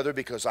somehow or another,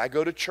 because I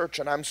go to church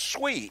and I'm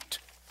sweet,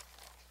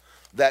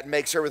 that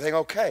makes everything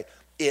okay.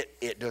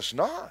 It does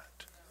not.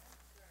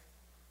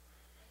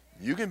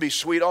 You can be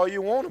sweet all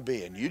you want to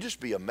be, and you just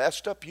be a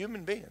messed up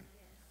human being.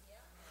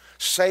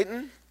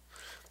 Satan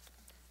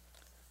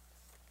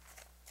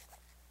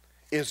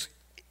is,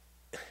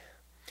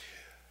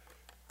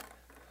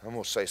 I'm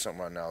going to say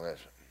something right now.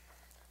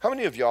 How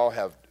many of y'all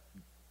have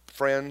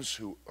friends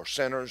who are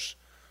sinners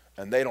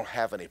and they don't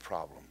have any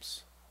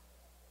problems?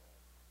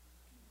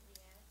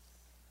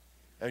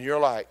 And you're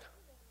like,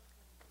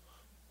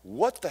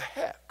 what the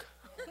heck?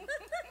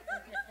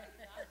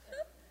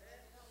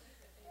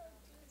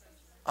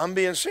 I'm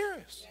being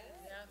serious.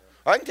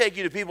 I can take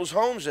you to people's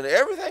homes and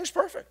everything's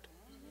perfect.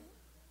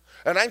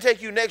 And I can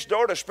take you next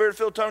door to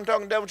spirit-filled,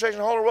 tongue-talking, devil-chasing,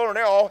 holy roller, and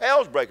all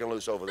hell's breaking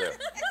loose over there.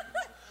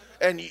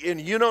 And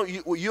you know,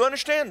 you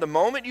understand, the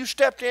moment you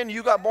stepped in,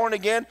 you got born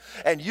again,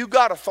 and you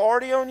got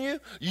authority on you,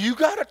 you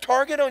got a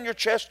target on your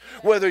chest,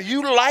 whether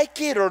you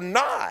like it or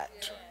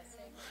not.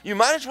 You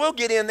might as well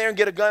get in there and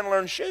get a gun and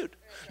learn to shoot.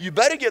 You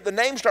better get the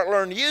name, start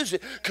learning to use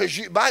it, because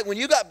when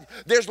you got,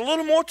 there's a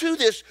little more to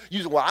this.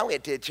 You say, well, I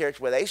went to a church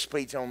where they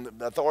preach on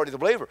the authority of the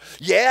believer.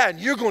 Yeah, and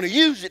you're going to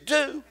use it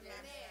too.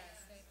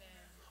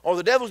 Or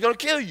the devil's going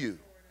to kill you.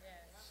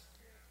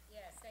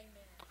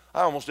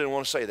 I almost didn't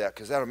want to say that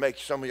because that'll make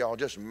some of y'all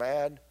just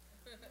mad.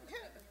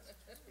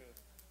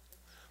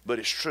 But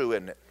it's true,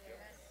 isn't it?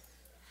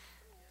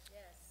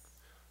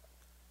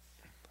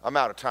 I'm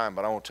out of time,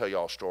 but I want to tell you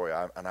all a story,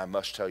 and I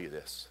must tell you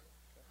this.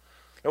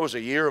 There was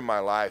a year in my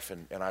life,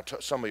 and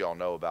some of y'all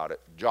know about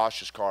it.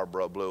 Josh's car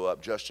blew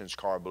up. Justin's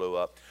car blew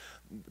up.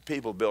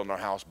 People building their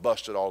house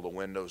busted all the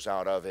windows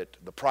out of it.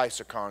 The price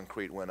of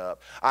concrete went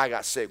up. I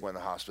got sick, went to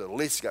the hospital.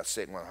 Lisa got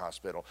sick, went to the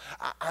hospital.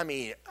 I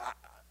mean,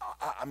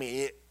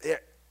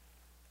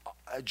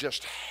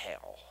 just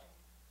hell.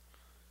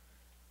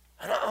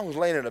 And I was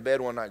laying in a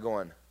bed one night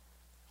going,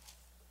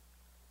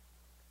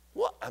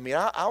 what? I mean,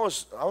 I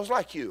was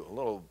like you, a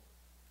little.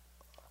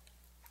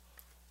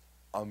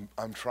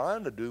 I'm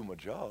trying to do my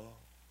job.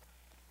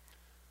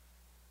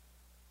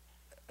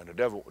 And the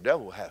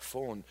devil had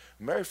full. And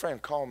Mary Fran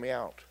called me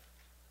out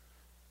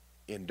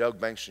in Doug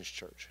Bankston's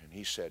church. And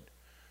he said,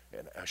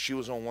 and she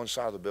was on one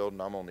side of the building,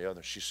 I'm on the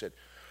other. She said,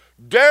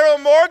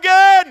 Daryl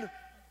Morgan,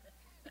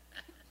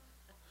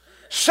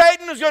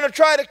 Satan is going to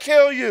try to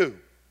kill you.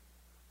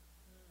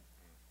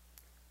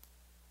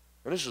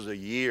 And this was a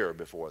year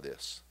before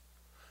this.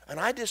 And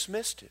I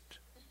dismissed it.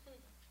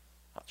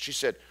 She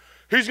said,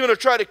 he's going to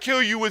try to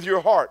kill you with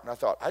your heart. And I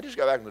thought, I just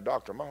got back from the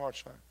doctor. My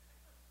heart's fine.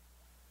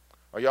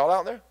 Are y'all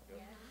out there?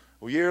 Yeah.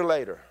 Well, a year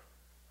later,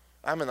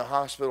 I'm in the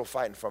hospital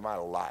fighting for my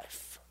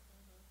life.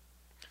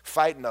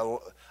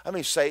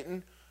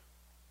 Satan,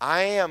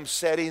 I am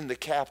setting the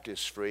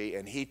captives free,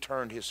 and he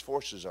turned his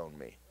forces on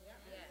me.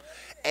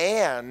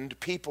 And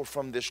people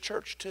from this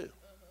church, too.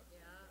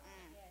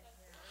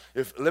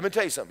 Let me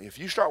tell you something. If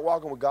you start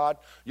walking with God,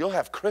 you'll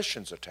have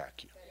Christians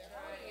attack you.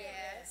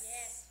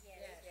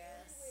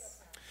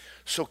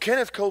 So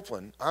Kenneth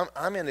Copeland,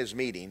 I'm in his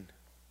meeting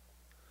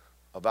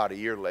about a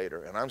year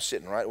later, and I'm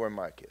sitting right where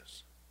Mike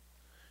is.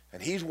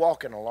 And he's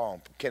walking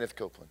along, Kenneth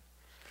Copeland.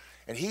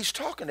 And he's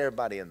talking to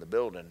everybody in the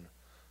building,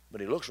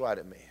 but he looks right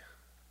at me.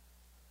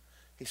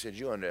 He said,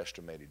 you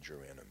underestimated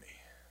your enemy.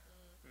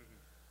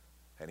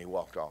 And he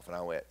walked off, and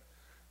I went,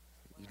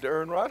 you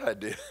darn right I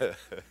did.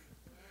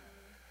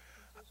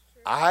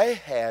 I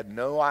had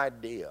no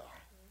idea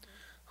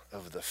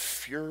of the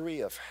fury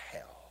of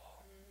hell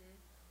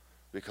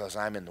because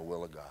I'm in the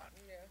will of God.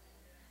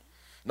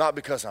 Not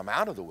because I'm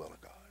out of the will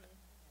of God,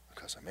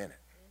 because I'm in it.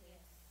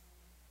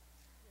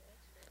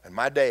 And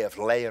my day of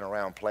laying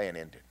around playing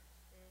ended.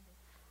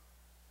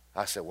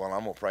 I said, well,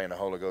 I'm going to pray in the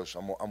Holy Ghost.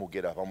 I'm going to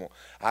get up.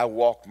 I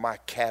walked my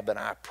cabin.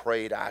 I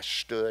prayed. I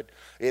stood.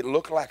 It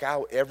looked like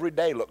every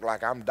day looked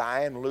like I'm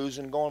dying,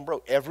 losing, going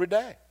broke. Every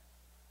day.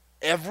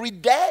 Every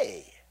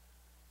day.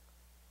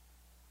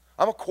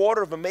 I'm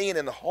 $250,000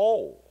 in the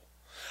hole.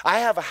 I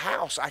have a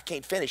house I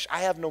can't finish. I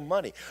have no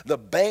money. The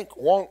bank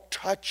won't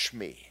touch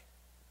me.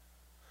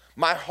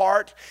 My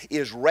heart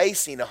is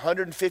racing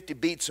 150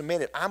 beats a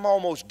minute. I'm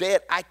almost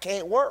dead. I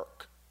can't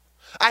work.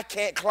 I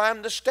can't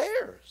climb the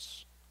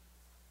stairs.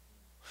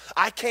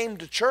 I came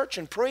to church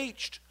and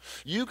preached.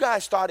 You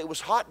guys thought it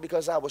was hot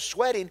because I was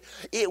sweating.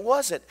 It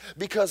wasn't,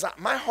 because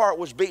my heart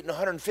was beating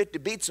 150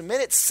 beats a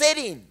minute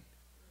sitting.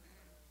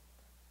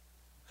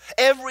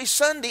 Every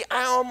Sunday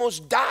I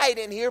almost died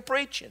in here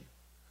preaching.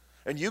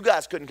 And you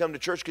guys couldn't come to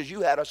church because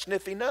you had a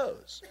sniffy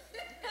nose.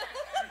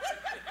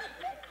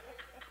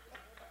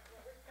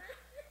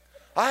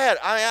 I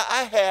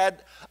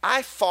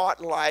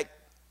fought like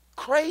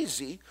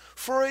crazy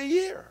for a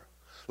year.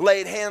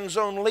 Laid hands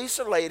on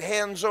Lisa, laid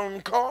hands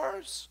on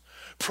cars,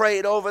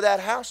 prayed over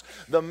that house.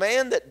 The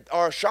man at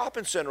our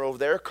shopping center over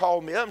there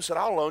called me up and said,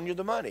 I'll loan you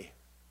the money.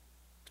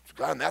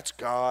 God, and that's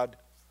God.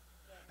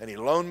 And he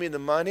loaned me the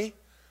money.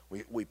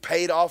 We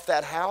paid off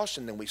that house,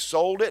 and then we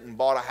sold it and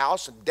bought a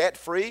house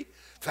debt-free.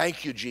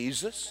 Thank you,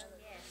 Jesus.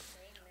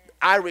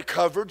 I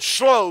recovered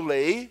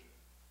slowly.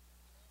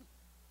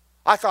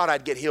 I thought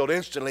I'd get healed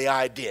instantly.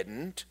 I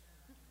didn't.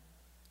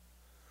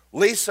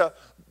 Lisa,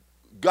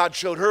 God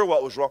showed her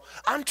what was wrong.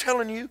 I'm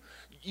telling you,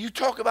 you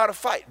talk about a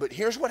fight, but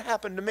here's what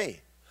happened to me.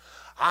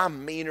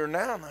 I'm meaner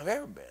now than I've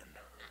ever been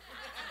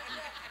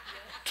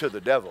to the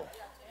devil.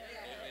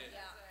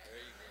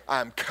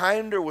 I'm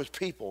kinder with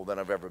people than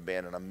I've ever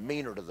been, and I'm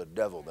meaner to the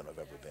devil than I've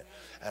ever been.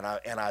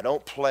 And I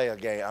don't play a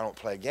game. I don't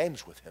play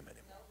games with him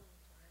anymore.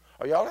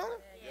 Are y'all on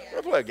it? I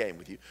don't play a game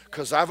with you,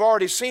 because I've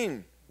already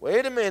seen.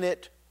 Wait a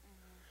minute.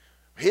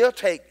 He'll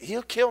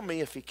kill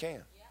me if he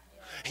can.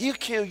 He'll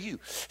kill you.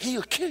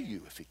 He'll kill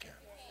you if he can.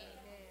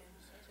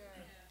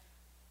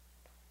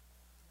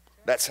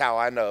 That's how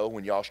I know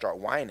when y'all start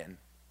whining,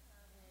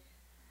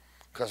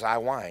 because I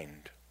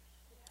whined.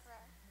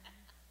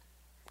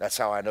 That's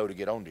how I know to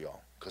get on to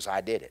y'all, because I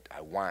did it. I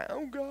whined.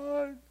 Oh,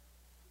 God.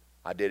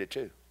 I did it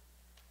too.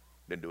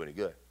 Didn't do any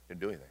good.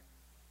 Didn't do anything.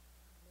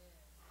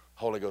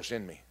 Holy Ghost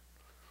in me.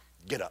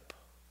 Get up.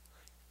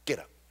 Get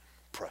up.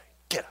 Pray.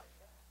 Get up.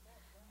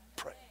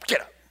 Pray.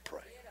 Get up.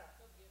 Pray.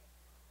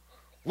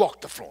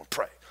 Walk the floor and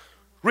pray.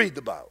 Read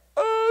the Bible.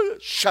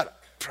 Shut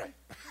up. Pray.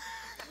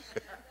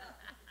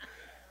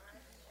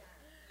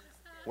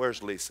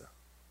 Where's Lisa?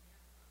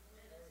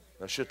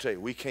 I should tell you,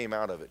 we came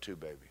out of it too,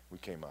 baby. We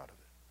came out of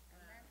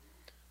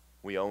it.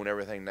 We own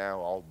everything now.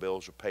 All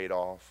bills are paid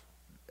off.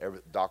 Every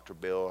doctor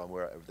bill,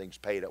 everything's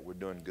paid up. We're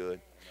doing good.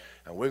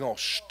 And we're going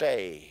to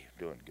stay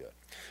doing good.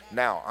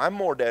 Now, I'm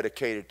more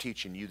dedicated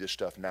teaching you this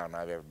stuff now than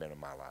I've ever been in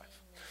my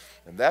life.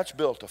 And that's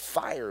built a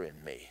fire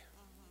in me.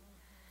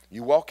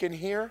 You walk in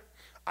here,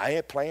 I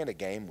ain't playing a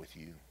game with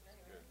you.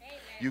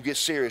 You get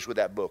serious with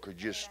that book or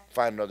just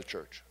find another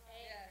church.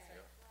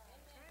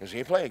 Because he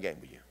ain't playing a game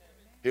with you.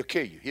 He'll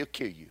kill you. He'll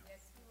kill you.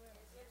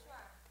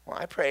 Well,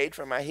 I prayed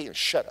for my healing.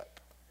 Shut up.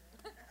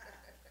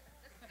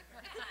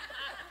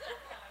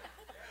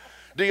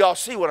 Do y'all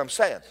see what I'm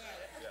saying?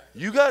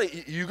 You gotta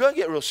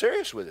get real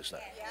serious with this thing.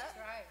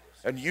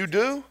 And you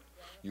do.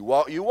 You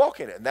walk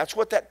in it. And that's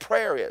what that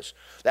prayer is.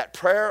 That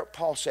prayer,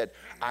 Paul said,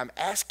 I'm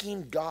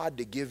asking God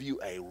to give you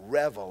a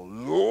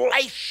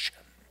revelation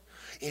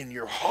in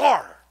your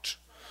heart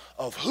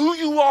of who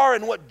you are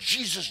and what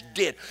Jesus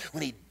did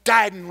when he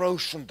died and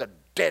rose from the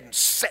dead and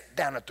sat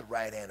down at the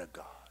right hand of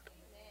God.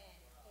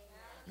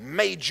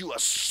 Made you a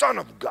son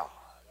of God.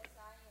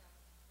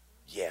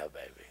 Yeah,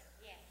 baby.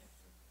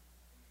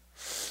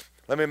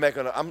 Let me make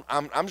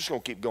I'm just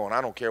going to keep going.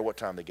 I don't care what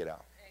time they get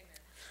out.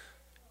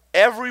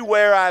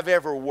 Everywhere I've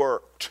ever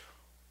worked,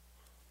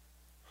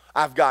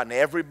 I've gotten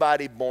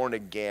everybody born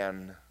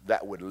again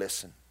that would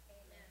listen.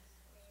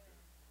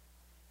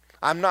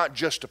 I'm not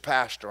just a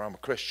pastor, I'm a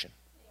Christian.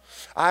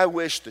 I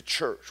wish the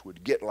church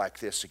would get like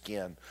this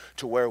again,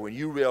 to where when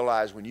you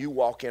realize when you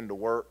walk into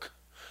work,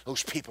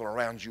 those people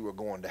around you are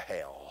going to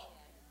hell.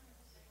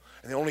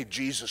 And the only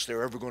Jesus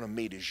they're ever going to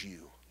meet is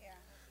you.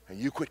 And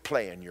you quit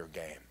playing your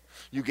game.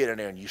 You get in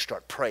there and you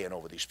start praying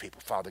over these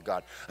people. Father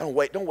God, don't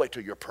wait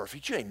till you're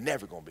perfect. You ain't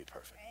never going to be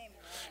perfect.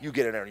 You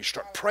get in there and you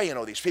start praying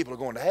over these people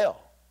who are going to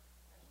hell.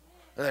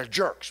 And they're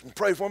jerks. And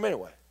pray for them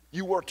anyway.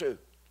 You were too.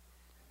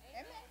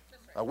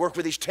 I work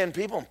with these 10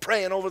 people. I'm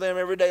praying over them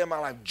every day of my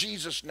life.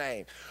 Jesus'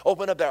 name.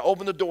 Open up there.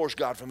 Open the doors,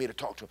 God, for me to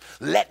talk to them.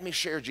 Let me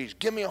share Jesus.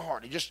 Give me a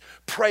heart. And just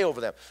pray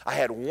over them. I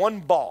had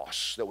one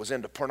boss that was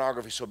into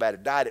pornography so bad.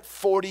 It died at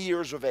 40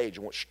 years of age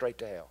and went straight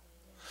to hell.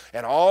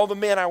 And all the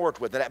men I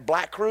worked with in that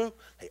black crew,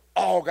 they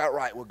all got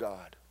right with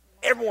God.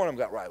 Every one of them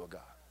got right with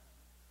God.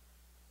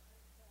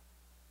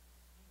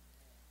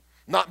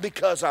 Not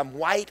because I'm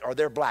white or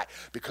they're black.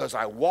 Because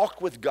I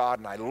walked with God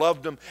and I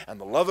loved them and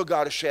the love of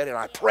God is shed and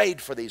I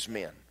prayed for these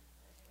men.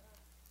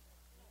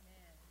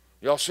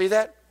 Y'all see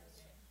that?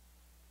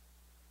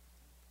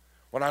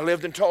 When I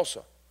lived in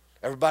Tulsa,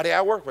 everybody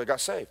I worked with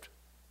got saved.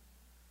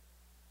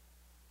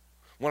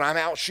 When I'm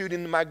out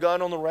shooting my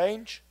gun on the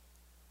range,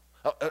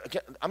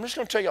 I'm just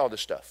going to tell you all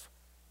this stuff.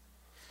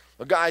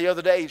 A guy the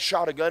other day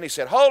shot a gun. He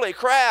said, "Holy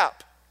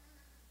crap."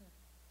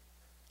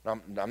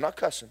 I'm not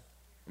cussing.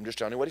 I'm just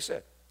telling you what he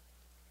said.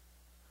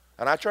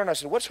 And I turned and I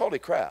said, "What's holy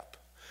crap?"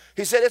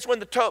 He said, "It's when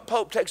the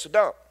Pope takes a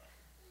dump."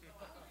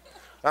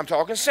 I'm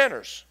talking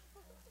sinners.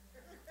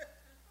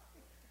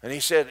 And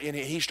he said, and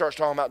he starts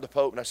talking about the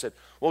Pope. And I said,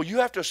 "Well, you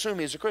have to assume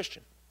he's a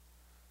Christian."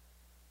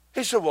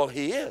 He said, "Well,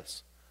 he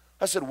is."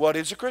 I said, "What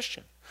is a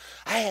Christian?"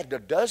 I had a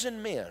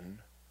dozen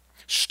men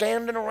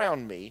standing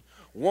around me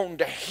wanting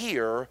to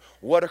hear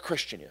what a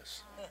Christian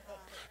is.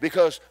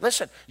 Because,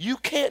 listen, you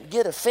can't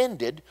get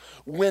offended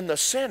when the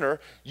sinner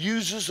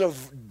uses a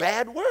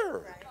bad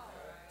word.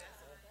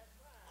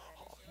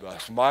 Oh,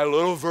 that's my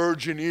little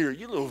virgin ear.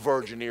 You little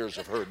virgin ears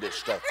have heard this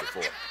stuff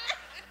before.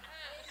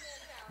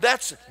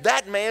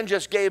 That man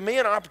just gave me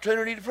an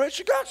opportunity to preach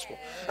the gospel.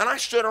 And I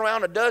stood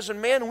around a dozen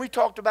men and we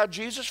talked about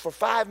Jesus for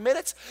 5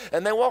 minutes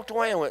and they walked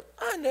away and went,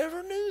 "I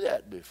never knew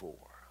that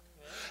before."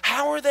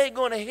 How are they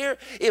going to hear?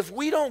 If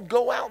we don't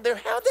go out there,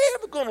 how are they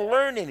ever going to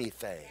learn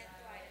anything?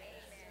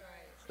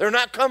 They're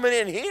not coming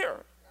in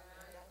here.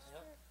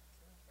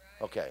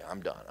 Okay,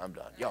 I'm done.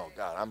 Y'all,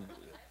 God,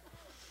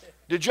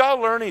 Did y'all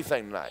learn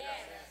anything tonight?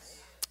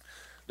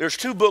 There's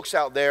 2 books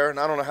out there, and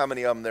I don't know how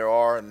many of them there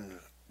are. And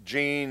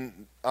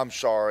Gene, I'm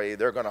sorry,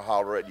 they're going to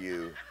holler at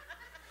you.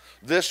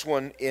 This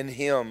one, In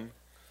Him,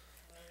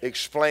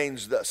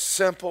 explains the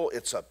simple,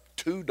 it's a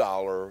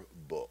 $2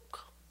 book.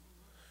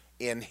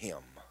 In Him.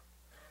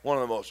 One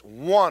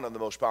of the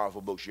most powerful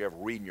books you ever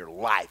read in your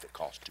life. It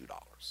costs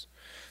 $2.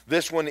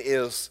 This one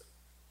is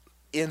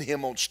In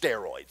Him on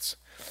steroids.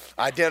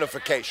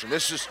 Identification.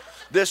 This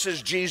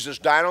is Jesus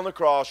dying on the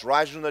cross,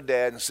 rising from the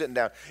dead, and sitting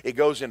down. It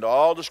goes into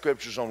all the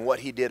scriptures on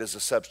what he did as a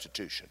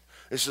substitution.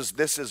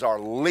 This is our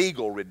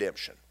legal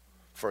redemption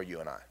for you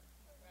and I.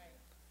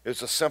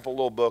 It's a simple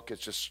little book.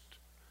 It's just.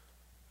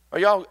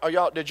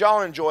 Did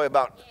y'all enjoy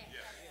about?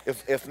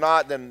 If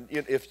not, then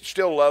if you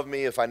still love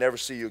me, if I never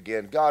see you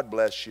again, God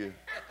bless you.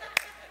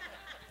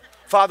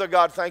 Father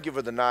God, thank you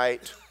for the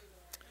night.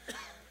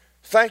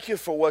 Thank you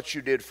for what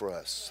you did for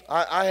us.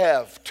 I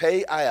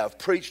have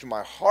preached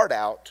my heart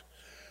out,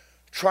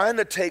 trying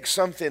to take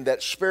something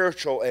that's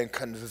spiritual and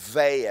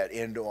convey it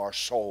into our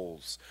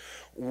souls.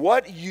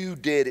 What you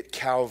did at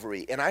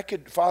Calvary, and I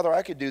could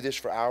do this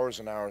for hours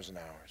and hours and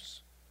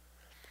hours.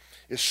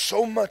 There's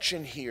so much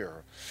in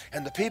here.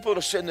 And the people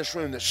that sit in this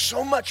room, there's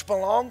so much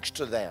belongs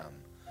to them.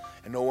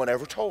 And no one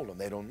ever told them.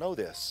 They don't know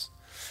this.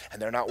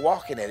 and they're not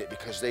walking in it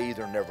because they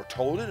either never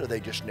told it or they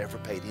just never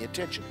paid the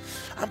attention.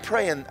 I'm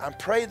praying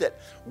that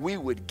we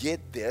would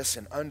get this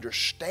and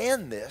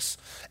understand this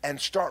and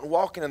start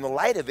walking in the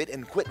light of it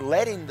and quit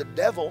letting the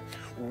devil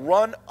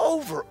run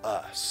over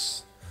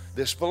us.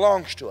 This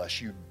belongs to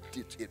us.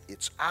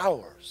 It's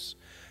ours.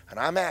 And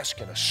I'm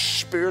asking a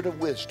spirit of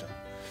wisdom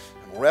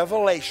and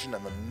revelation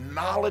and the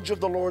knowledge of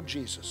the Lord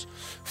Jesus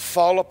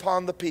fall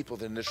upon the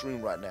people in this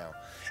room right now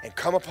and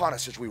come upon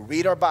us as we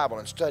read our Bible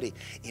and study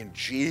in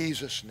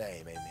Jesus'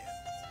 name. Amen.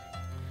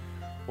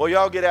 Well,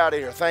 y'all get out of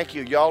here. Thank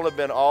you. Y'all have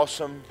been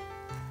awesome,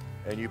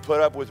 and you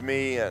put up with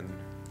me, and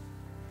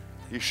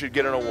you should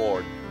get an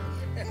award.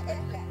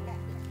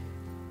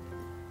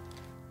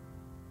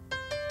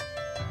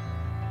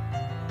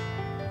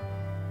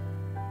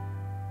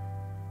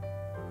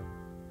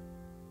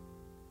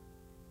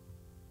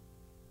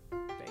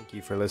 Thank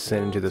you for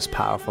listening to this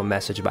powerful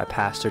message by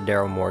Pastor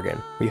Daryl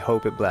Morgan. We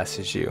hope it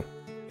blesses you.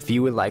 If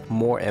you would like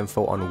more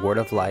info on Word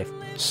of Life,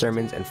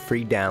 sermons, and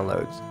free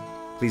downloads,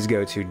 please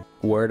go to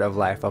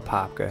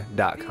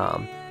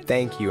wordoflifeapopka.com.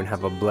 Thank you and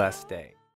have a blessed day.